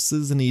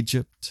resources in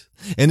Egypt,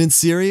 and in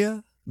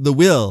Syria, the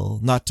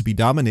will not to be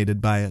dominated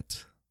by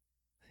it.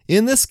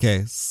 In this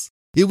case,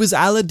 it was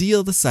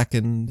Al-Adil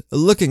II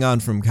looking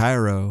on from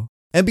Cairo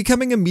and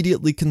becoming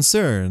immediately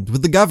concerned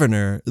with the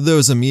governor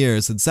those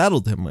emirs had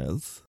saddled him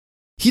with.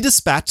 He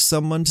dispatched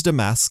someone to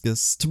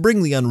Damascus to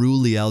bring the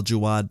unruly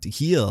Al-Jawad to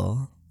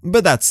heel,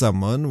 But that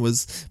someone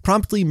was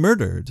promptly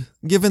murdered,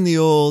 given the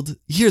old,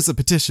 here's a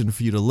petition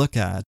for you to look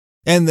at,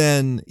 and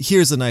then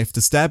here's a knife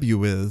to stab you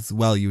with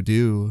while you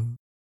do.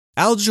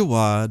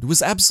 Al-Jawad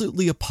was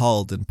absolutely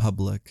appalled in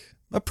public,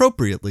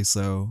 appropriately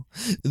so,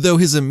 though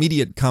his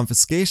immediate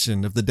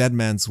confiscation of the dead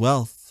man's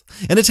wealth,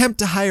 an attempt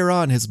to hire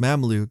on his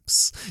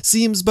Mamluks,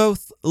 seems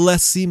both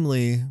less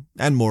seemly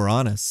and more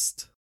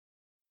honest.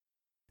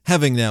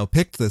 Having now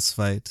picked this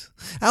fight,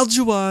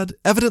 Al-Jawad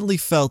evidently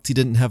felt he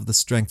didn't have the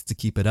strength to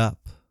keep it up.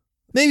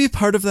 Maybe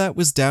part of that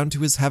was down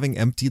to his having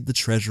emptied the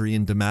treasury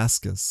in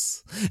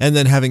Damascus, and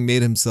then having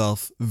made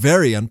himself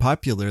very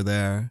unpopular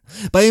there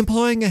by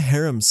employing a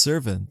harem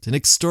servant and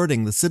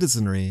extorting the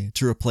citizenry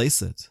to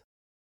replace it.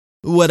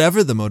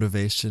 Whatever the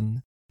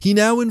motivation, he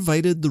now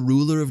invited the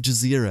ruler of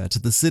Jazira to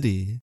the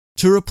city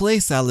to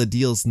replace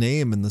Al-Adil's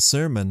name in the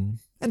sermon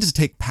and to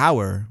take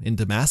power in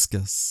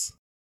Damascus.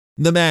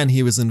 The man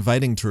he was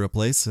inviting to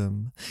replace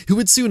him, who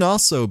would soon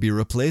also be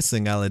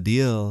replacing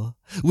Al-Adil,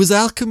 was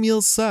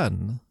Al-Kamil's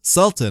son,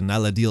 Sultan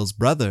Al-Adil's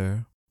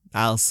brother,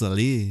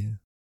 Al-Salih.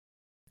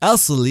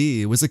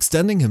 Al-Salih was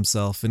extending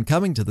himself in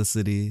coming to the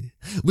city,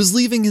 was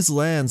leaving his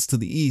lands to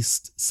the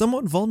east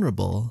somewhat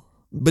vulnerable,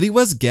 but he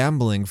was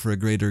gambling for a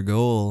greater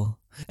goal,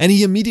 and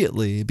he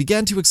immediately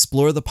began to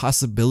explore the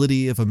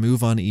possibility of a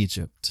move on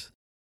Egypt.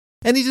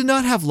 And he did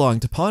not have long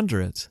to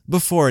ponder it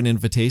before an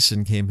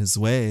invitation came his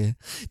way.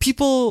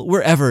 People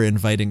were ever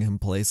inviting him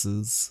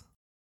places.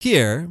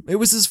 Here, it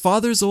was his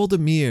father's old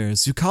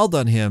emirs who called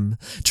on him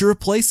to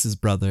replace his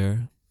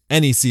brother,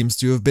 and he seems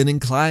to have been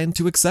inclined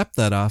to accept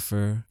that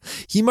offer.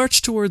 He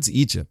marched towards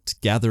Egypt,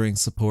 gathering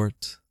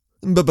support.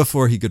 But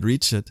before he could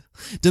reach it,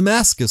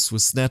 Damascus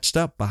was snatched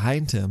up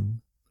behind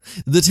him.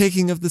 The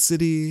taking of the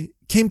city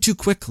came too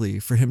quickly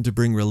for him to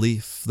bring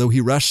relief, though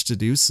he rushed to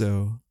do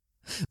so.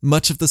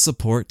 Much of the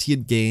support he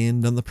had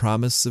gained on the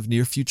promise of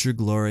near-future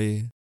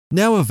glory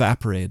now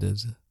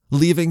evaporated,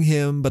 leaving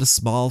him but a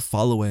small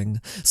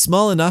following,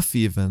 small enough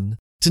even,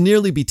 to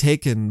nearly be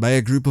taken by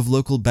a group of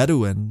local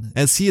Bedouin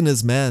as he and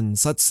his men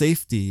sought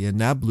safety in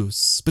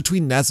Nablus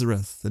between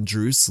Nazareth and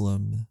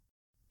Jerusalem.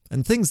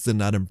 And things did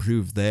not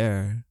improve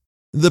there.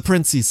 The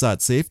prince he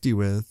sought safety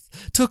with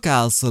took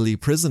Al-Salih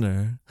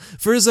prisoner,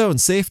 for his own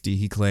safety,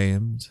 he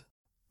claimed.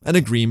 An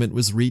agreement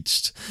was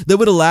reached that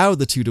would allow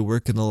the two to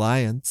work in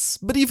alliance,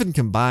 but even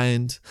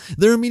combined,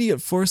 their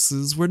immediate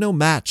forces were no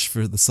match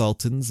for the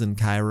sultans in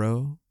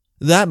Cairo.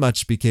 That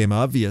much became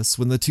obvious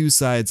when the two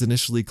sides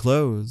initially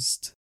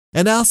closed,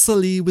 and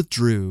Al-Salih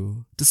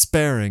withdrew,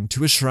 despairing,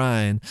 to a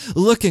shrine,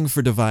 looking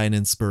for divine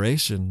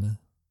inspiration.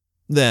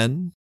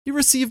 Then he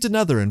received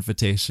another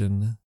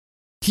invitation.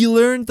 He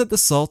learned that the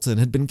Sultan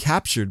had been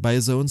captured by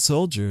his own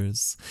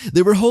soldiers.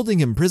 They were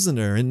holding him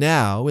prisoner, and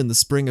now, in the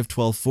spring of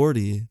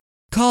 1240,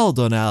 called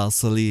on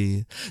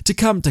Al-Salih to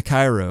come to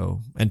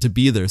Cairo and to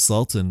be their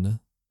sultan.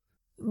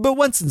 But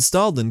once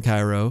installed in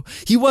Cairo,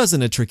 he was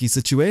in a tricky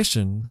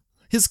situation.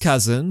 His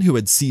cousin, who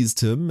had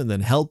seized him and then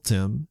helped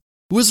him,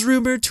 was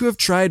rumored to have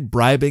tried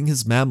bribing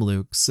his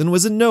Mamluks and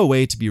was in no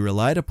way to be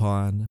relied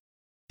upon.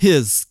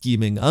 His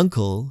scheming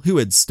uncle, who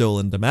had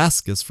stolen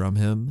Damascus from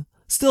him,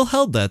 still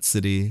held that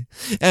city,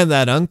 and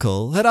that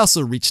uncle had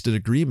also reached an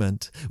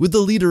agreement with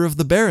the leader of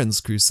the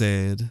Barons'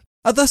 Crusade.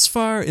 A thus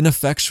far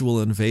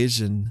ineffectual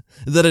invasion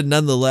that had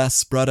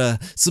nonetheless brought a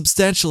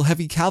substantial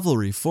heavy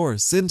cavalry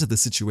force into the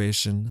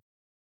situation.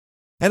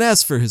 And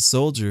as for his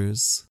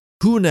soldiers,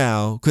 who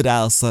now could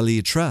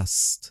Al-Salih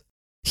trust?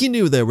 He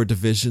knew there were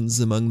divisions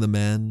among the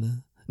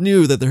men,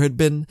 knew that there had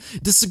been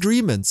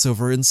disagreements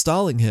over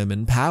installing him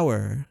in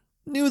power,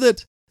 knew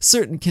that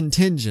certain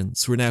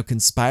contingents were now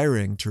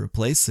conspiring to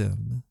replace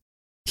him.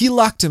 He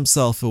locked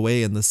himself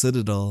away in the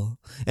citadel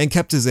and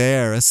kept his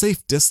heir a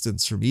safe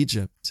distance from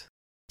Egypt.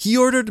 He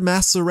ordered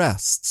mass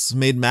arrests,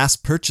 made mass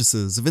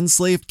purchases of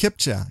enslaved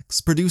Kipchaks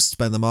produced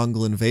by the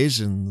Mongol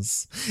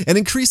invasions, and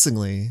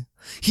increasingly,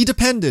 he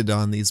depended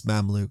on these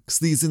Mamluks,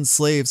 these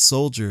enslaved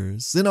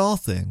soldiers, in all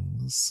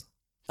things.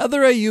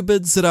 Other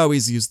Ayyubids had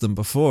always used them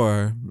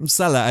before,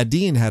 Salah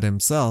ad-Din had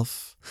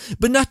himself,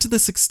 but not to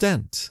this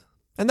extent,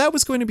 and that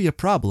was going to be a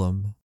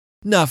problem.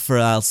 Not for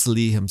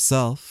Al-Salih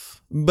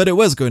himself, but it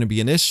was going to be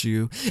an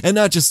issue, and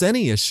not just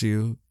any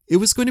issue. It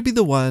was going to be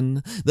the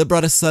one that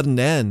brought a sudden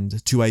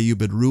end to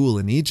Ayyubid rule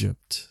in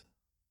Egypt.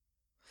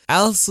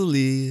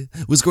 Al-Salih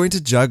was going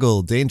to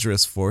juggle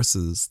dangerous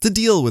forces to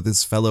deal with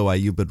his fellow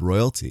Ayyubid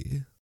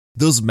royalty.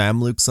 Those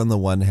Mamluks on the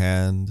one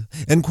hand,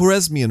 and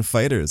Khwarezmian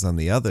fighters on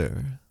the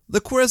other. The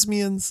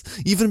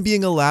Khwarezmians even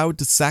being allowed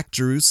to sack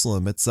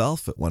Jerusalem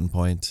itself at one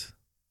point.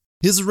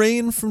 His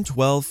reign from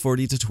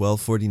 1240 to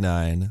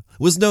 1249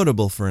 was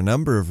notable for a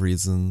number of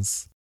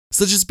reasons,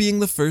 such as being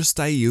the first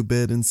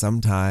Ayyubid in some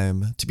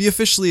time to be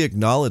officially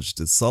acknowledged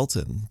as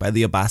Sultan by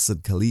the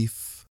Abbasid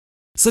Caliph,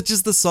 such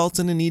as the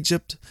Sultan in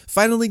Egypt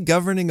finally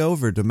governing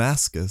over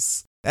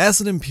Damascus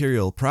as an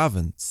imperial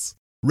province,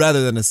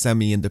 rather than a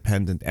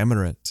semi-independent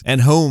emirate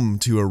and home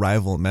to a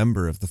rival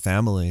member of the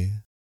family,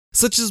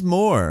 such as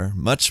more,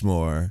 much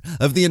more,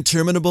 of the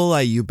interminable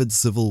Ayyubid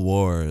civil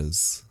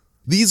wars.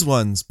 These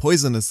ones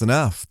poisonous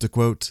enough to,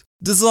 quote,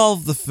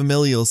 dissolve the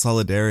familial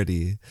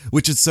solidarity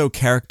which had so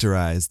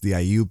characterized the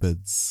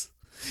Ayyubids,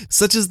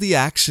 such as the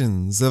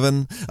actions of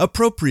an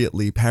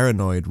appropriately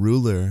paranoid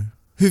ruler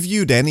who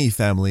viewed any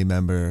family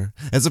member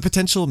as a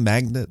potential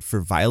magnet for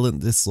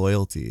violent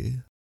disloyalty.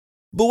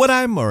 But what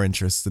I'm more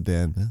interested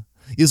in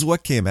is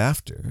what came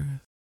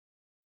after.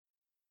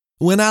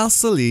 When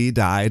al-Salih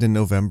died in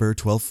November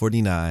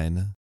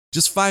 1249,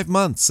 just 5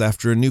 months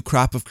after a new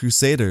crop of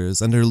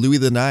crusaders under Louis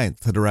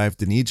IX had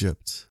arrived in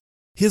Egypt,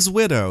 his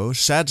widow,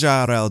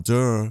 Shajar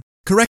al-Dur,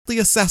 correctly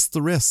assessed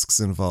the risks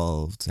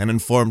involved and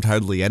informed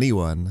hardly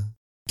anyone,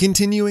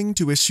 continuing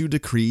to issue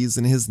decrees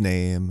in his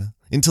name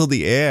until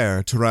the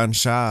heir, Turan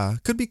Shah,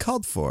 could be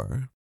called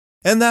for.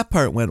 And that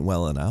part went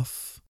well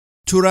enough.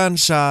 Turan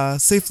Shah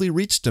safely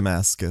reached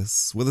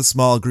Damascus with a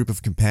small group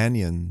of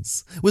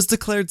companions, was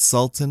declared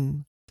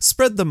sultan,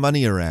 spread the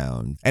money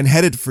around, and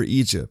headed for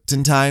Egypt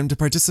in time to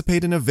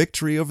participate in a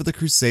victory over the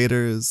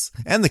Crusaders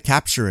and the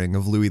capturing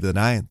of Louis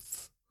IX.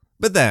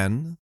 But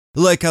then,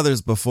 like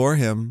others before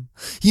him,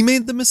 he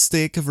made the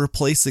mistake of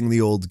replacing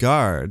the old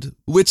guard,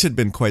 which had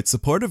been quite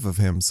supportive of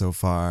him so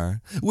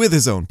far, with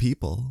his own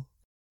people.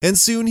 And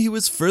soon he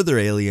was further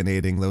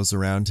alienating those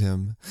around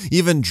him,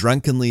 even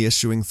drunkenly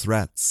issuing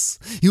threats.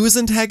 He was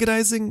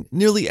antagonizing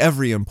nearly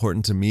every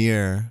important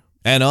emir,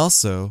 and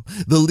also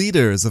the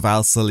leaders of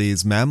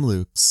al-Salih's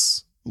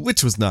Mamluks,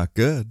 which was not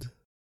good.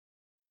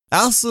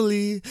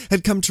 Al-Salih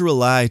had come to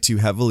rely too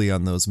heavily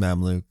on those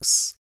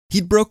Mamluks.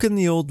 He'd broken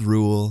the old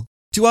rule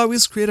to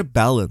always create a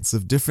balance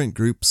of different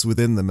groups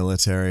within the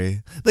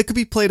military that could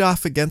be played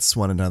off against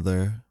one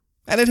another,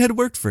 and it had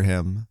worked for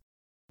him.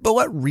 But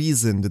what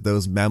reason did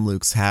those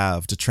Mamluks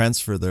have to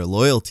transfer their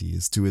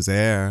loyalties to his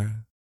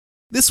heir?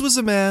 This was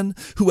a man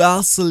who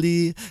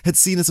al-Salih had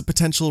seen as a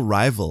potential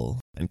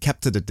rival and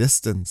kept at a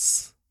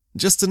distance.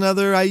 Just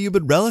another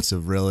Ayyubid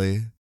relative,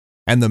 really.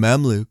 And the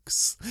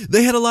Mamluks,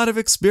 they had a lot of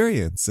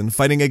experience in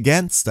fighting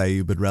against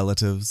Ayyubid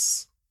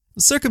relatives.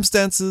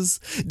 Circumstances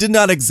did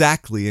not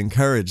exactly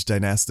encourage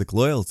dynastic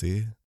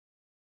loyalty.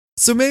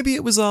 So maybe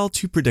it was all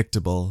too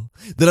predictable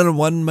that on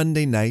one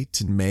Monday night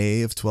in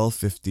May of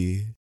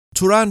 1250,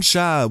 Turan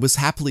Shah was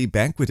happily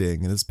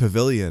banqueting in his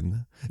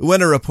pavilion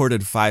when a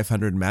reported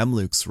 500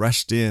 Mamluks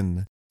rushed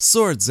in,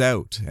 swords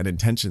out and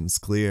intentions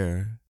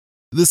clear.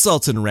 The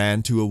Sultan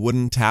ran to a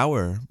wooden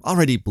tower,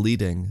 already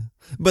bleeding,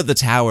 but the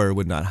tower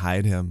would not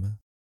hide him.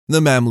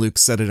 The Mamluks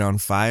set it on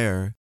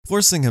fire,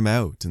 forcing him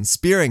out and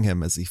spearing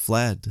him as he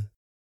fled.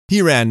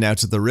 He ran now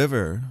to the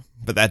river,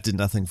 but that did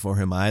nothing for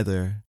him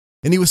either,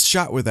 and he was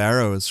shot with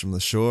arrows from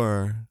the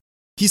shore.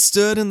 He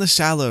stood in the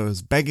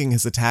shallows begging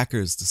his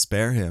attackers to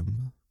spare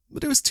him,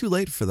 but it was too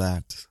late for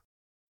that.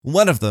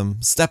 One of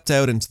them stepped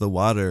out into the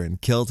water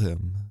and killed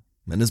him,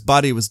 and his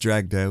body was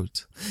dragged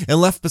out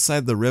and left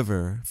beside the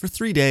river for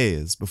 3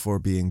 days before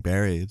being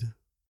buried.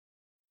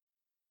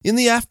 In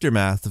the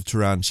aftermath of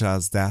Turan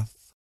Shah's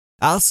death,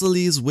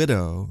 al-Salih's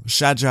widow,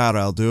 Shajar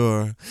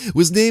al-Dur,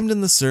 was named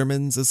in the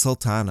sermons as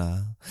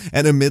Sultana,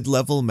 and a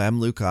mid-level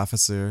Mamluk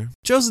officer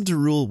chosen to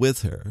rule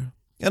with her,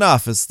 an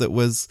office that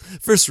was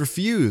first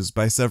refused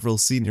by several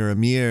senior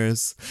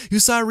emirs who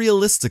saw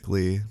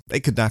realistically they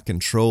could not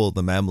control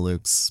the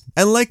Mamluks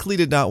and likely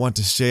did not want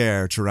to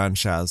share Turan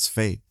Shah's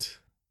fate.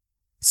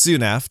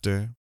 Soon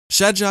after,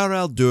 Shajar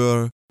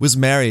al-Dur was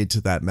married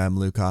to that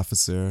Mamluk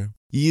officer,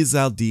 Izz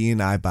al-Din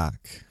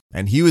Aybak,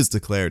 and he was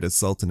declared as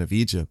Sultan of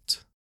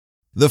Egypt.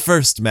 The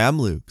first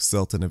Mamluk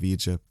Sultan of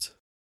Egypt.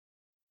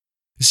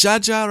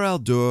 Shajar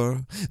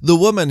al-Dur, the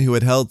woman who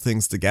had held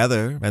things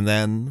together and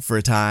then, for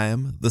a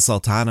time, the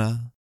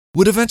Sultana,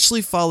 would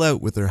eventually fall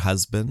out with her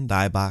husband,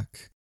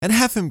 Aybak, and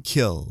have him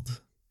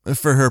killed.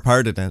 For her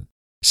part in it,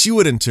 she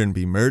would in turn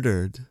be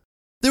murdered.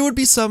 There would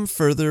be some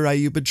further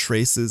Ayyubid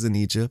traces in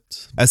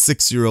Egypt. A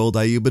 6-year-old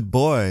Ayyubid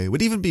boy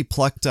would even be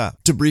plucked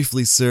up to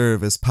briefly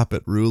serve as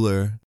puppet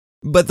ruler.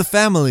 But the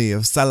family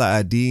of Salah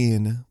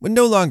ad-Din would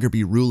no longer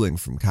be ruling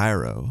from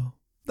Cairo.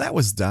 That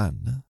was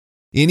done.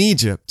 In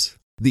Egypt,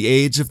 the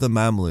age of the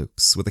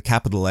Mamluks with a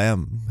capital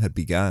M had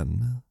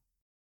begun.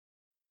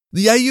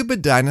 The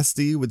Ayyubid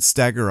dynasty would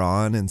stagger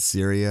on in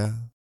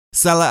Syria.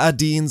 Salah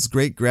ad-Din's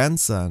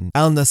great-grandson,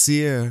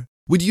 al-Nasir,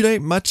 would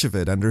unite much of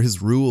it under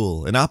his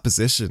rule in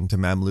opposition to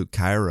Mamluk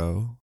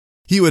Cairo.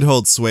 He would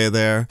hold sway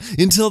there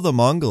until the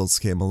Mongols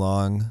came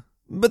along.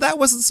 But that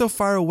wasn't so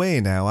far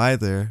away now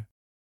either.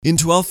 In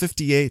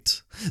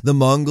 1258, the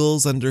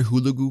Mongols under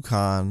Hulagu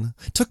Khan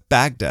took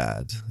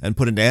Baghdad and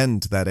put an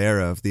end to that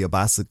era of the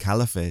Abbasid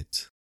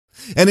Caliphate.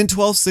 And in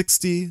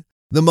 1260,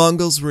 the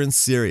Mongols were in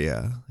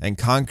Syria and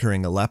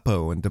conquering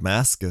Aleppo and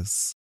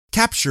Damascus,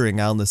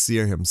 capturing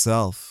al-Nasir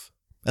himself,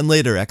 and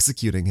later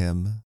executing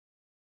him.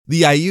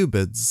 The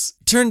Ayyubids,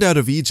 turned out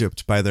of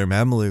Egypt by their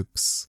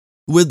Mamluks,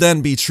 would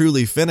then be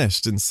truly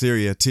finished in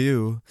Syria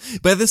too,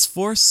 by this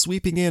force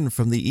sweeping in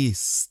from the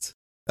east.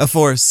 A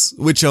force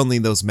which only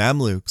those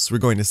Mamluks were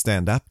going to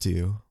stand up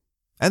to.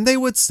 And they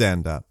would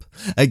stand up,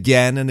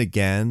 again and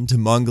again, to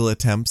Mongol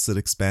attempts at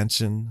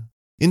expansion.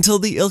 until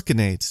the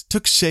Ilkhanate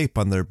took shape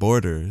on their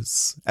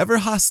borders, ever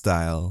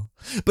hostile,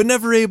 but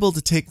never able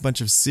to take much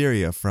of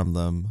Syria from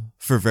them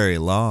for very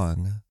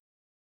long.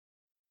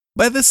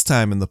 By this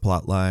time in the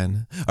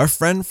plotline, our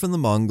friend from the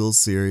Mongols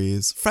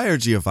series, Friar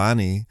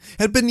Giovanni,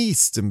 had been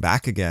east and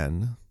back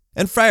again,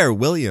 and Friar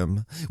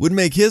William would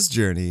make his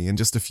journey in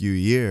just a few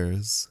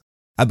years.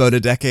 About a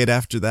decade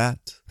after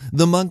that,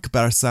 the monk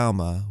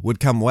Barsauma would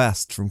come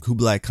west from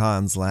Kublai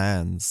Khan's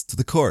lands to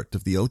the court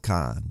of the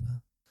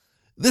Ilkhan.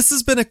 This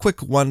has been a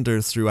quick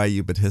wander through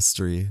Ayyubid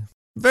history,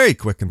 very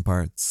quick in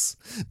parts,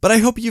 but I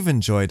hope you've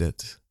enjoyed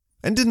it,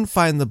 and didn't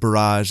find the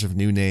barrage of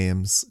new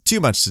names too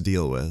much to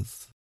deal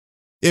with.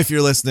 If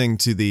you're listening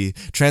to the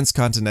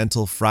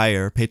Transcontinental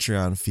Friar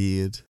Patreon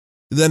feed,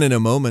 then in a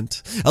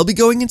moment, I'll be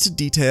going into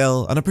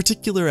detail on a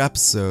particular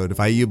episode of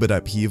Ayyubid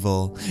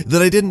Upheaval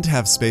that I didn't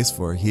have space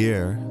for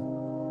here.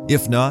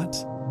 If not,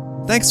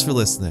 thanks for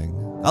listening.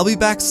 I'll be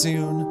back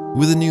soon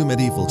with a new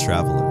medieval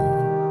traveler.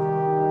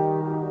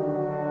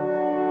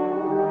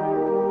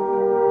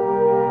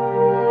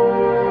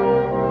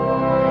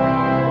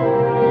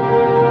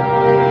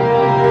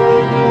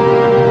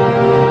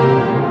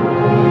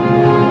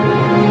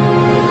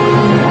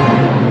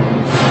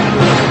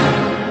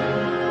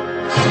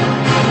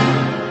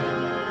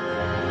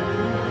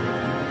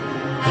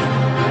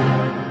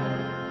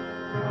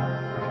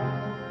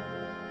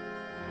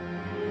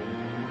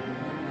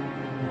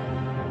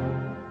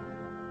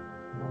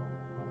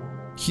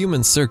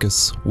 Human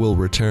Circus will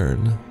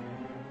return.